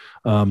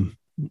 Um,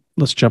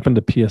 let's jump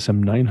into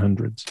PSM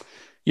 900s.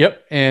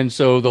 Yep. And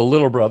so the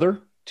little brother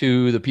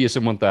to the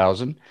PSM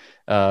 1000,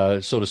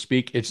 so to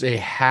speak, it's a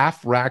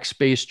half rack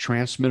space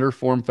transmitter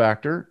form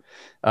factor.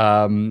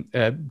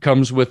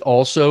 Comes with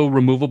also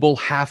removable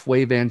half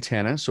wave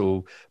antenna.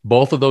 So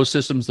both of those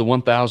systems, the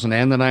 1000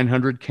 and the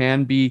 900,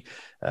 can be,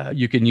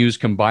 you can use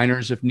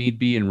combiners if need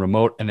be, and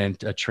remote and then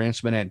a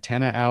transmit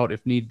antenna out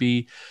if need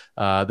be.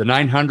 The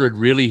 900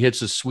 really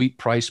hits a sweet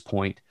price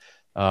point.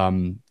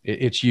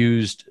 It's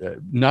used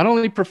not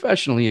only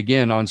professionally,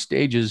 again, on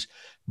stages,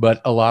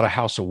 but a lot of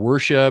house of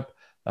worship,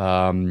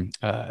 and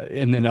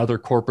then other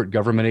corporate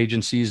government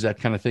agencies, that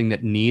kind of thing,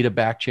 that need a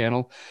back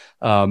channel.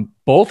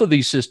 Both of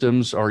these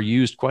systems are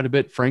used quite a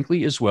bit,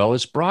 frankly, as well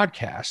as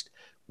broadcast,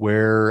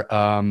 where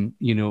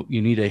you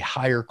need a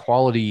higher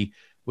quality,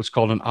 what's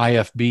called an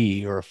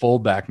IFB, or a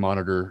foldback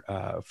monitor,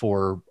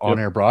 for Yep.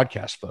 on-air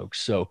broadcast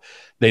folks. So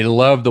they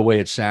love the way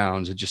it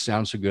sounds. It just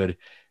sounds so good.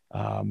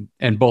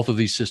 And both of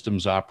these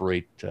systems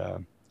operate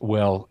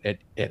well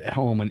at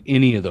home in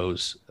any of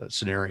those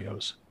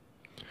scenarios.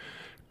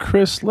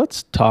 Chris,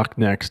 let's talk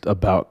next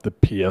about the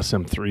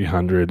PSM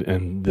 300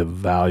 and the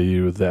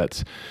value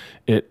that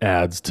it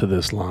adds to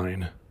this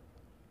line.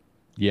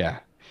 Yeah.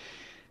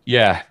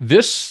 Yeah.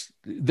 There's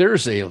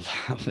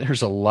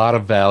a lot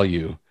of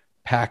value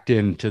packed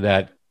into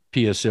that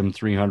PSM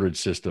 300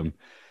 system.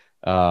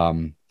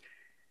 Um,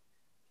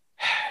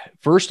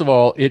 First of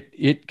all,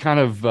 it kind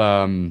of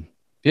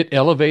it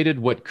elevated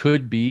what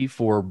could be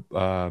for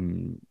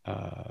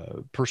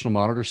personal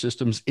monitor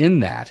systems, in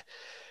that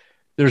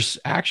there's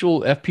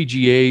actual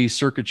FPGA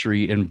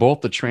circuitry in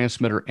both the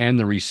transmitter and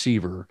the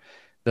receiver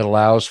that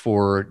allows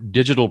for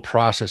digital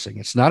processing.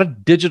 It's not a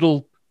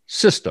digital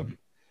system,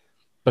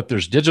 but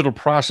there's digital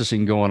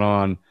processing going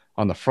on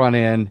the front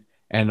end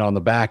and on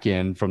the back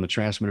end, from the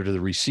transmitter to the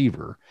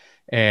receiver.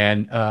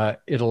 And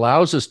it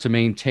allows us to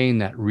maintain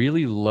that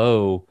really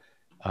low,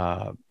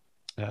 uh,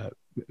 uh,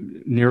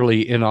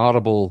 nearly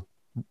inaudible,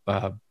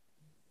 uh,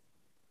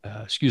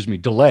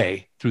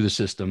 delay through the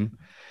system.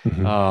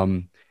 Mm-hmm.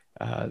 Um,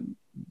 a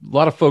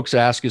lot of folks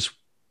ask us,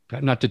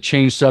 not to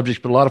change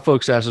subjects, but a lot of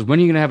folks ask us, when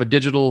are you going to have a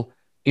digital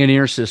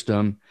in-ear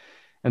system?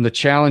 And the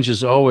challenge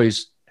is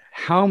always,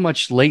 how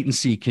much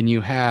latency can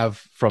you have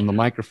from the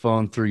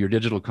microphone through your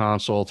digital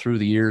console, through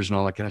the ears and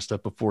all that kind of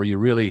stuff, before you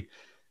really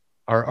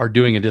are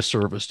doing a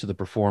disservice to the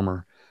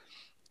performer?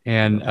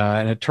 And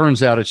it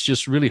turns out it's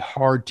just really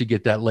hard to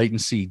get that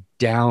latency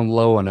down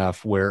low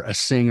enough where a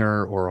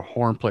singer or a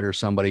horn player or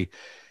somebody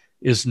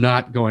is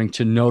not going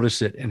to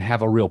notice it and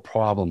have a real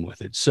problem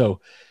with it.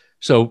 So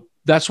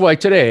that's why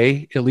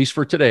today, at least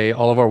for today,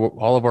 all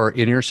of our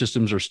in-ear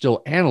systems are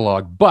still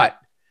analog, but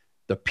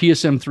the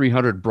PSM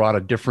 300 brought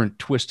a different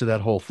twist to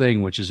that whole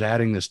thing, which is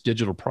adding this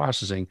digital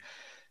processing.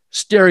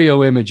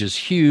 Stereo image is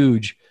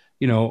huge.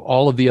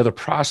 All of the other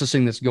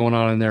processing that's going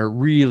on in there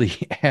really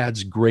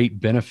adds great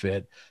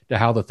benefit to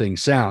how the thing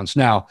sounds.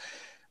 Now,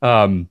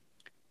 some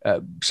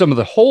of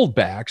the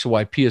holdbacks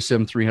why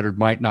PSM 300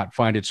 might not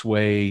find its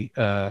way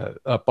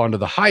up onto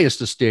the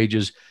highest of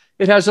stages: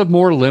 it has a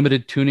more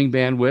limited tuning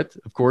bandwidth.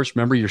 Of course,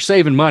 remember, you're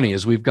saving money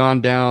as we've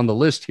gone down the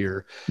list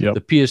here. Yep.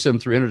 The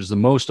PSM 300 is the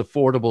most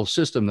affordable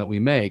system that we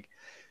make.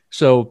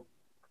 So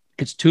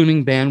its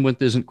tuning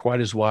bandwidth isn't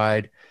quite as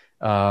wide.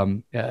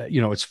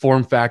 Its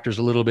form factor is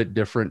a little bit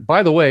different.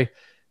 By the way,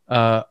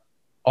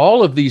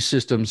 all of these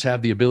systems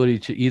have the ability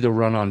to either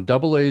run on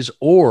AA's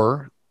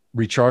or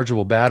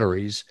rechargeable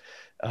batteries.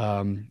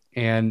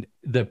 And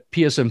the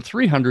PSM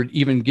 300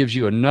 even gives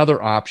you another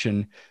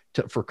option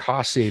for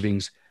cost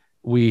savings.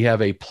 We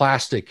have a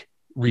plastic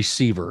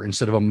receiver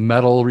instead of a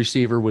metal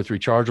receiver with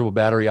rechargeable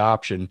battery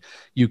option.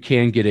 You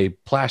can get a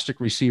plastic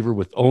receiver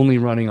with only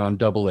running on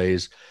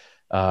AA's,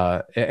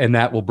 and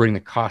that will bring the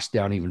cost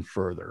down even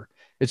further.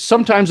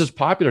 Sometimes it's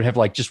popular to have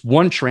like just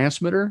one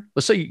transmitter.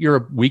 Let's say you're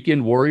a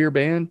weekend warrior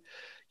band.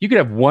 You could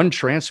have one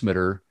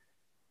transmitter,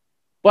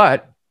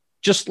 but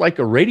just like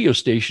a radio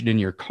station in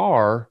your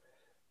car,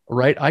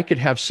 right? I could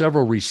have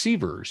several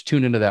receivers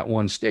tune into that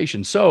one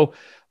station. So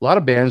a lot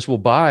of bands will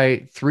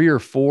buy 3 or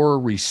 4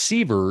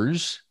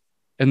 receivers,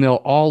 and they'll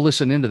all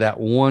listen into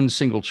that one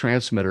single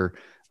transmitter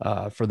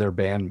for their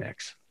band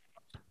mix.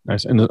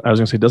 Nice. And I was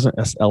going to say, doesn't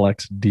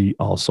SLXD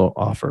also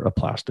offer a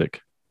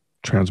plastic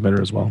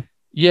transmitter as well?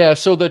 Yeah,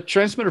 so the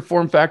transmitter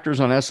form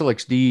factors on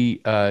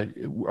SLXD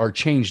are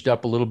changed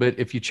up a little bit.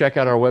 If you check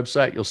out our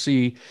website, you'll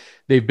see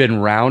they've been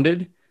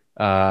rounded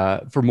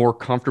for more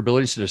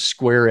comfortability, instead of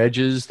square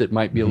edges that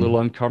might be a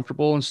little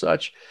uncomfortable and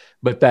such.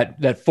 But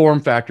that form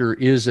factor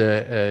is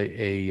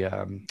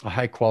a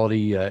high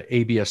quality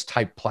ABS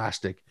type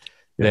plastic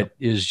that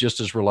is just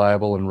as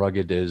reliable and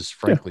rugged as,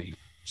 frankly,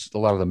 a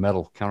lot of the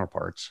metal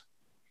counterparts.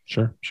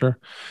 Sure.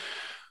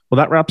 Well,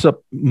 that wraps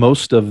up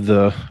most of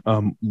the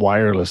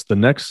wireless. The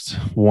next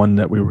one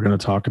that we were going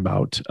to talk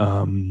about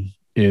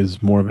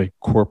is more of a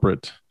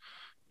corporate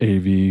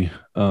AV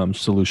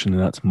solution,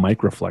 and that's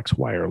Microflex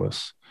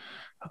Wireless,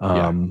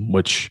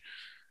 which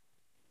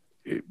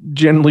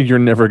generally you're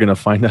never going to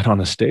find that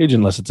on a stage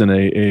unless it's in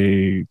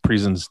a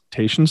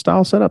presentation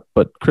style setup.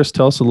 But Chris,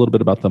 tell us a little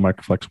bit about the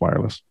Microflex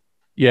wireless.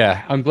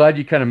 Yeah, I'm glad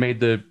you kind of made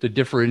the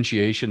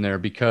differentiation there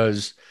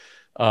because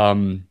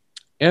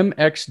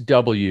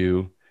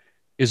MXW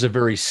is a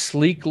very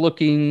sleek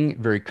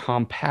looking, very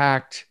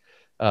compact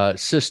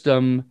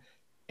system.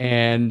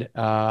 And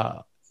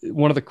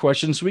one of the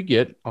questions we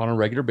get on a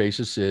regular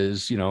basis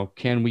is,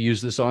 can we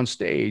use this on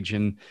stage?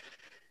 And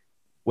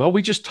well,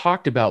 we just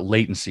talked about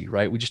latency,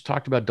 right? We just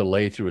talked about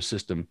delay through a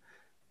system.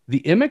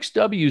 The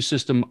MXW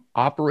system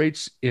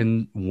operates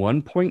in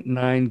 1.9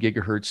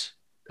 gigahertz.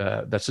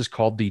 That's just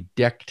called the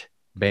DECT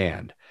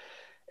band.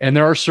 And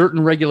there are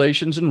certain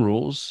regulations and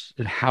rules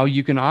and how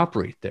you can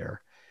operate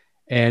there.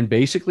 And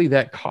basically,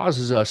 that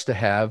causes us to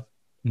have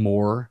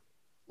more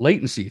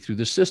latency through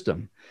the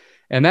system.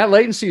 And that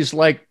latency is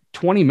like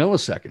 20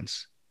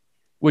 milliseconds,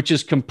 which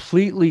is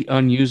completely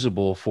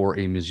unusable for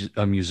a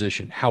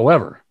musician.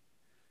 However,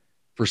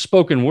 for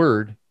spoken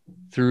word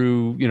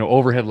through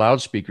overhead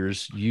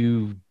loudspeakers,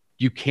 you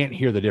can't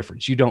hear the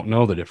difference. You don't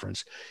know the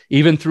difference.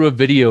 Even through a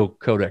video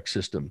codec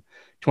system,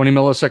 20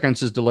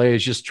 milliseconds is delay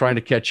is just trying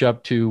to catch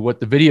up to what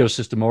the video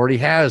system already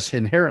has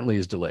inherently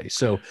as delay.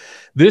 So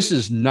this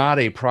is not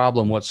a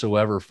problem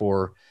whatsoever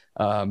for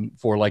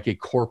like a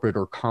corporate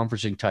or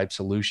conferencing type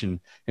solution.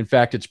 In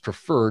fact, it's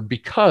preferred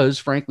because,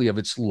 frankly, of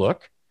its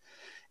look,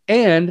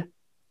 and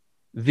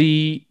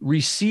the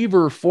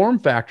receiver form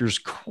factor is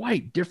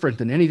quite different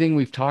than anything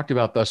we've talked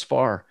about thus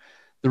far.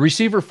 The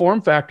receiver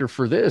form factor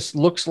for this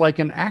looks like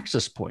an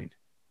access point,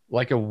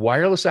 like a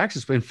wireless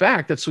access point. In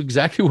fact, that's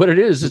exactly what it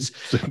is.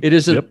 It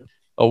is Yep.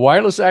 a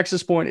wireless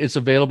access point. It's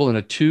available in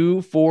a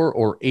 2, 4,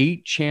 or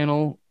 8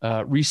 channel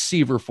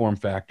receiver form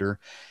factor.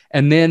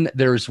 And then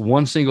there's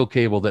one single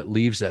cable that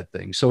leaves that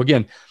thing. So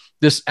again,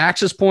 this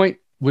access point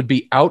would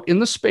be out in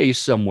the space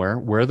somewhere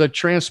where the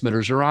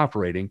transmitters are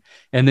operating.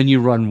 And then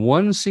you run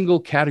one single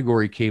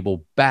category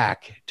cable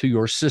back to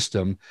your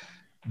system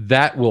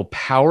that will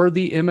power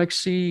the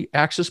MXC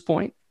access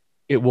point.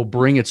 It will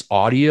bring its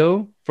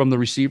audio from the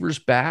receivers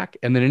back.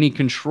 And then any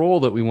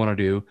control that we want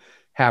to do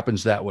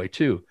happens that way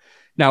too.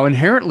 Now,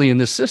 inherently in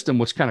this system,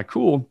 what's kind of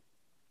cool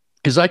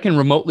is I can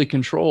remotely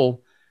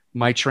control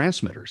my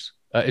transmitters.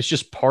 It's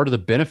just part of the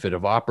benefit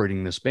of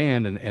operating this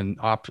band and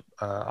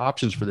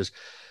options for this.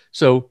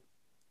 So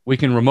we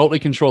can remotely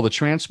control the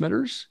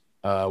transmitters.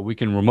 We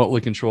can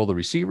remotely control the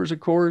receivers,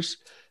 of course.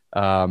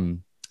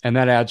 And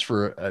that adds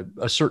for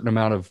a certain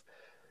amount of,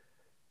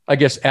 I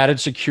guess, added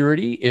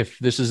security. If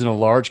this is in a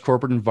large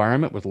corporate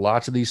environment with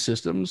lots of these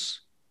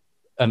systems,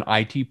 an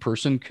IT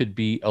person could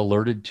be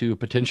alerted to a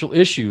potential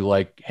issue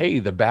like, hey,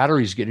 the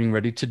battery's getting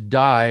ready to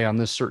die on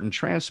this certain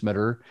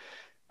transmitter.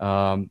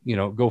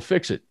 Go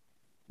fix it.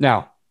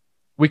 Now,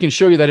 we can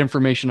show you that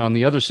information on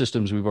the other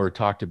systems we've already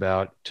talked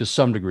about to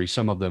some degree,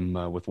 some of them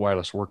with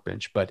Wireless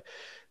Workbench. But,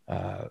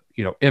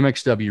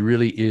 MXW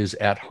really is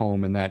at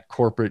home in that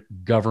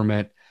corporate,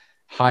 government,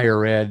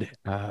 higher ed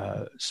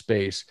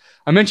space.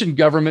 I mentioned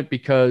government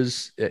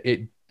because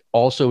it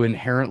also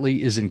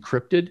inherently is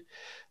encrypted.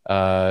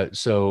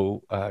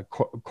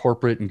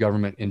 Corporate and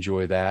government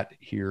enjoy that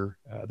here.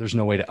 There's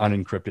no way to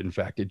unencrypt it. In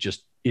fact, it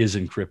just is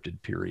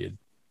encrypted, period.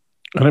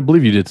 And I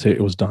believe you did say it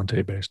was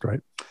Dante based,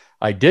 right?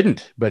 I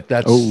didn't, but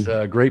that's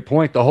a great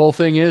point. The whole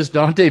thing is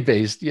Dante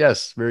based.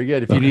 Yes, very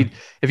good.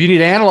 If you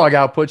need analog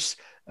outputs,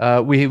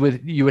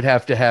 you would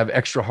have to have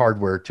extra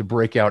hardware to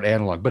break out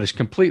analog, but it's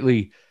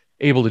completely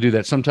able to do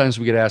that. Sometimes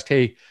we get asked,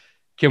 hey,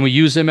 can we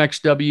use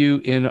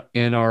MXW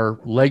in our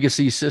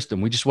legacy system?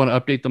 We just want to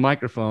update the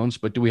microphones,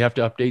 but do we have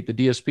to update the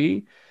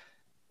DSP?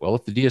 Well,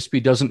 if the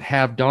DSP doesn't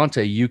have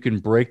Dante, you can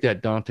break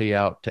that Dante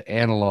out to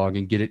analog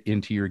and get it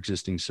into your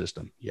existing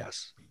system.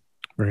 Yes.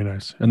 Very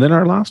nice. And then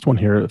our last one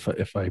here, if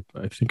I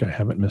think I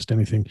haven't missed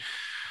anything,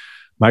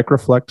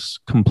 Microflex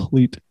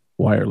Complete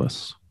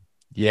Wireless.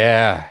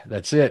 Yeah,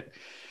 that's it.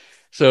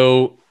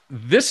 So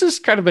this is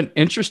kind of an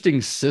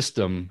interesting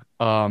system.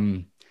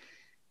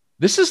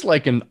 This is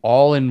like an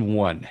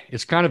all-in-one.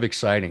 It's kind of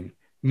exciting,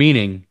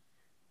 meaning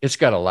it's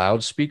got a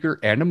loudspeaker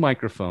and a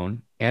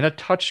microphone and a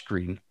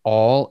touchscreen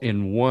all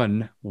in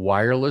one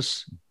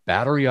wireless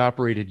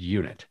battery-operated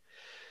unit.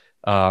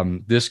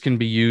 This can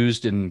be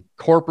used in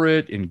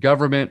corporate, in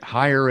government,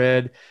 higher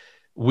ed.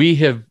 We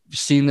have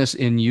seen this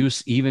in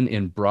use even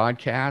in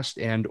broadcast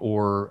and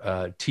or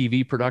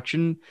TV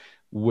production,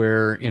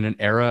 where in an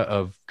era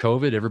of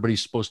COVID,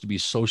 everybody's supposed to be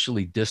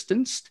socially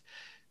distanced.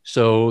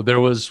 So there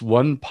was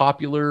one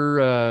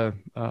popular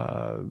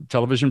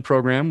television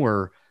program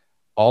where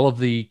all of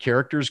the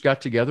characters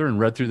got together and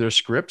read through their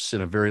scripts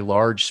in a very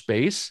large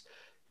space,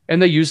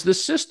 and they used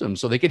this system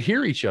so they could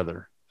hear each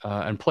other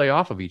and play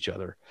off of each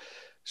other.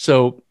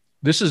 So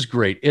this is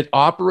great. It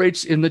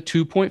operates in the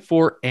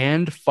 2.4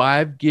 and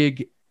 5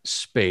 gig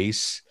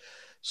space.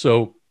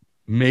 So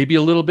maybe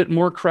a little bit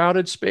more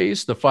crowded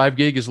space. The 5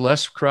 gig is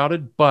less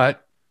crowded,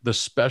 but the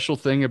special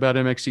thing about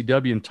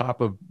MXCW on top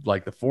of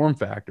like the form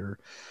factor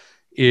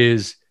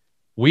is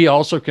we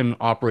also can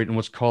operate in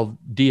what's called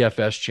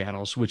DFS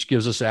channels, which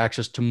gives us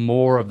access to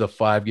more of the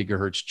 5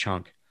 gigahertz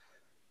chunk.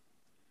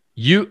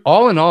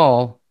 All in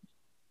all,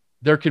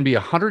 there can be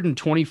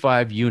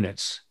 125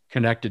 units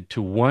connected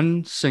to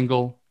one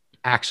single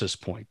access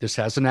point. This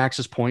has an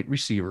access point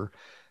receiver,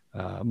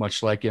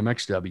 much like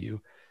MXW,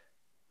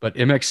 but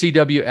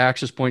MXCW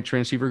access point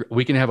transceiver,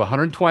 we can have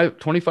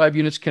 125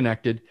 units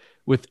connected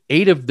with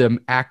 8 of them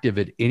active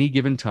at any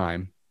given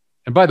time.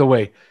 And by the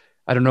way,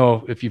 I don't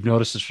know if you've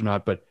noticed this or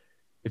not, but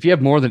if you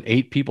have more than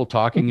 8 people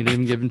talking at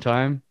any given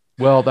time,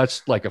 well,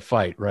 that's like a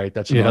fight, right?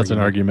 That's an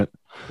argument.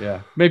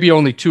 Yeah. Maybe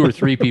only 2 or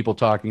 3 people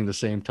talking at the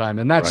same time.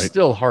 And that's Right.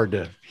 still hard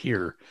to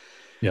hear.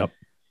 Yep.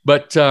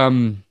 But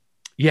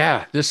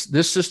yeah,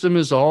 this system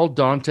is all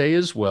Dante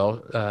as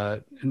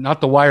well.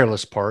 Not the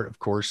wireless part, of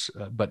course,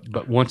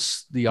 but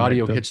once the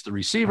audio hits the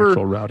receiver,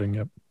 actual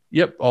routing.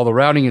 Yep, all the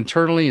routing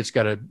internally. It's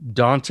got a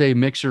Dante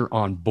mixer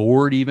on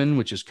board, even,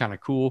 which is kind of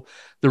cool.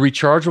 The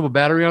rechargeable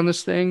battery on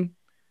this thing,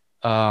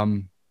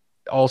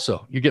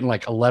 also, you're getting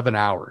like 11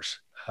 hours.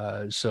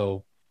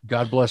 So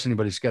God bless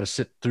anybody who's got to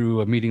sit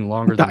through a meeting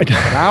longer than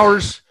 11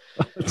 hours.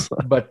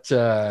 But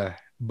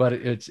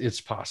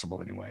it's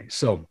possible anyway.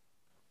 So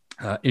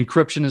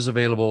encryption is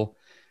available.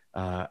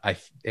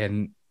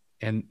 And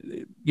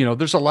you know,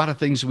 there's a lot of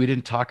things we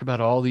didn't talk about,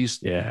 all these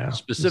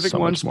specific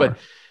ones, but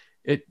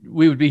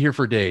we would be here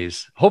for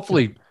days.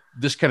 Hopefully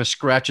this kind of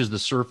scratches the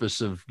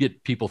surface of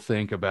get people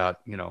think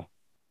about, you know,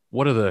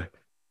 what are the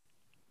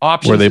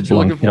options that you're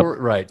looking for?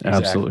 Right.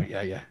 Exactly.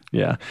 Absolutely.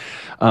 Yeah.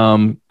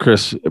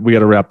 Chris, we got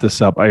to wrap this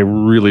up. I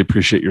really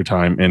appreciate your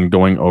time in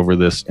going over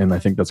this, and I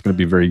think that's going to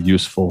be very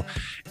useful.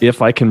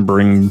 If I can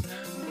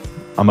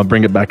I'm going to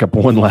bring it back up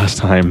one last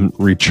time.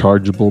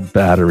 Rechargeable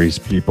batteries,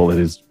 people.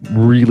 It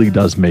really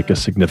does make a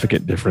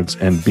significant difference,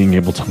 and being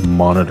able to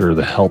monitor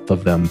the health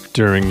of them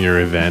during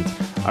your event.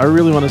 I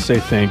really want to say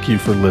thank you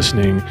for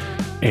listening,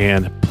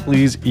 and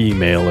please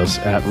email us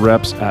at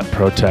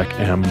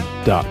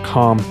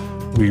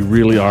reps@protecm.com. We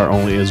really are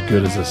only as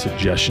good as the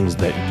suggestions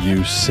that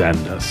you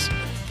send us.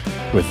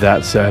 With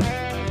that said,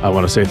 I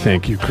want to say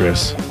thank you,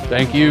 Chris.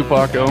 Thank you,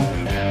 Paco.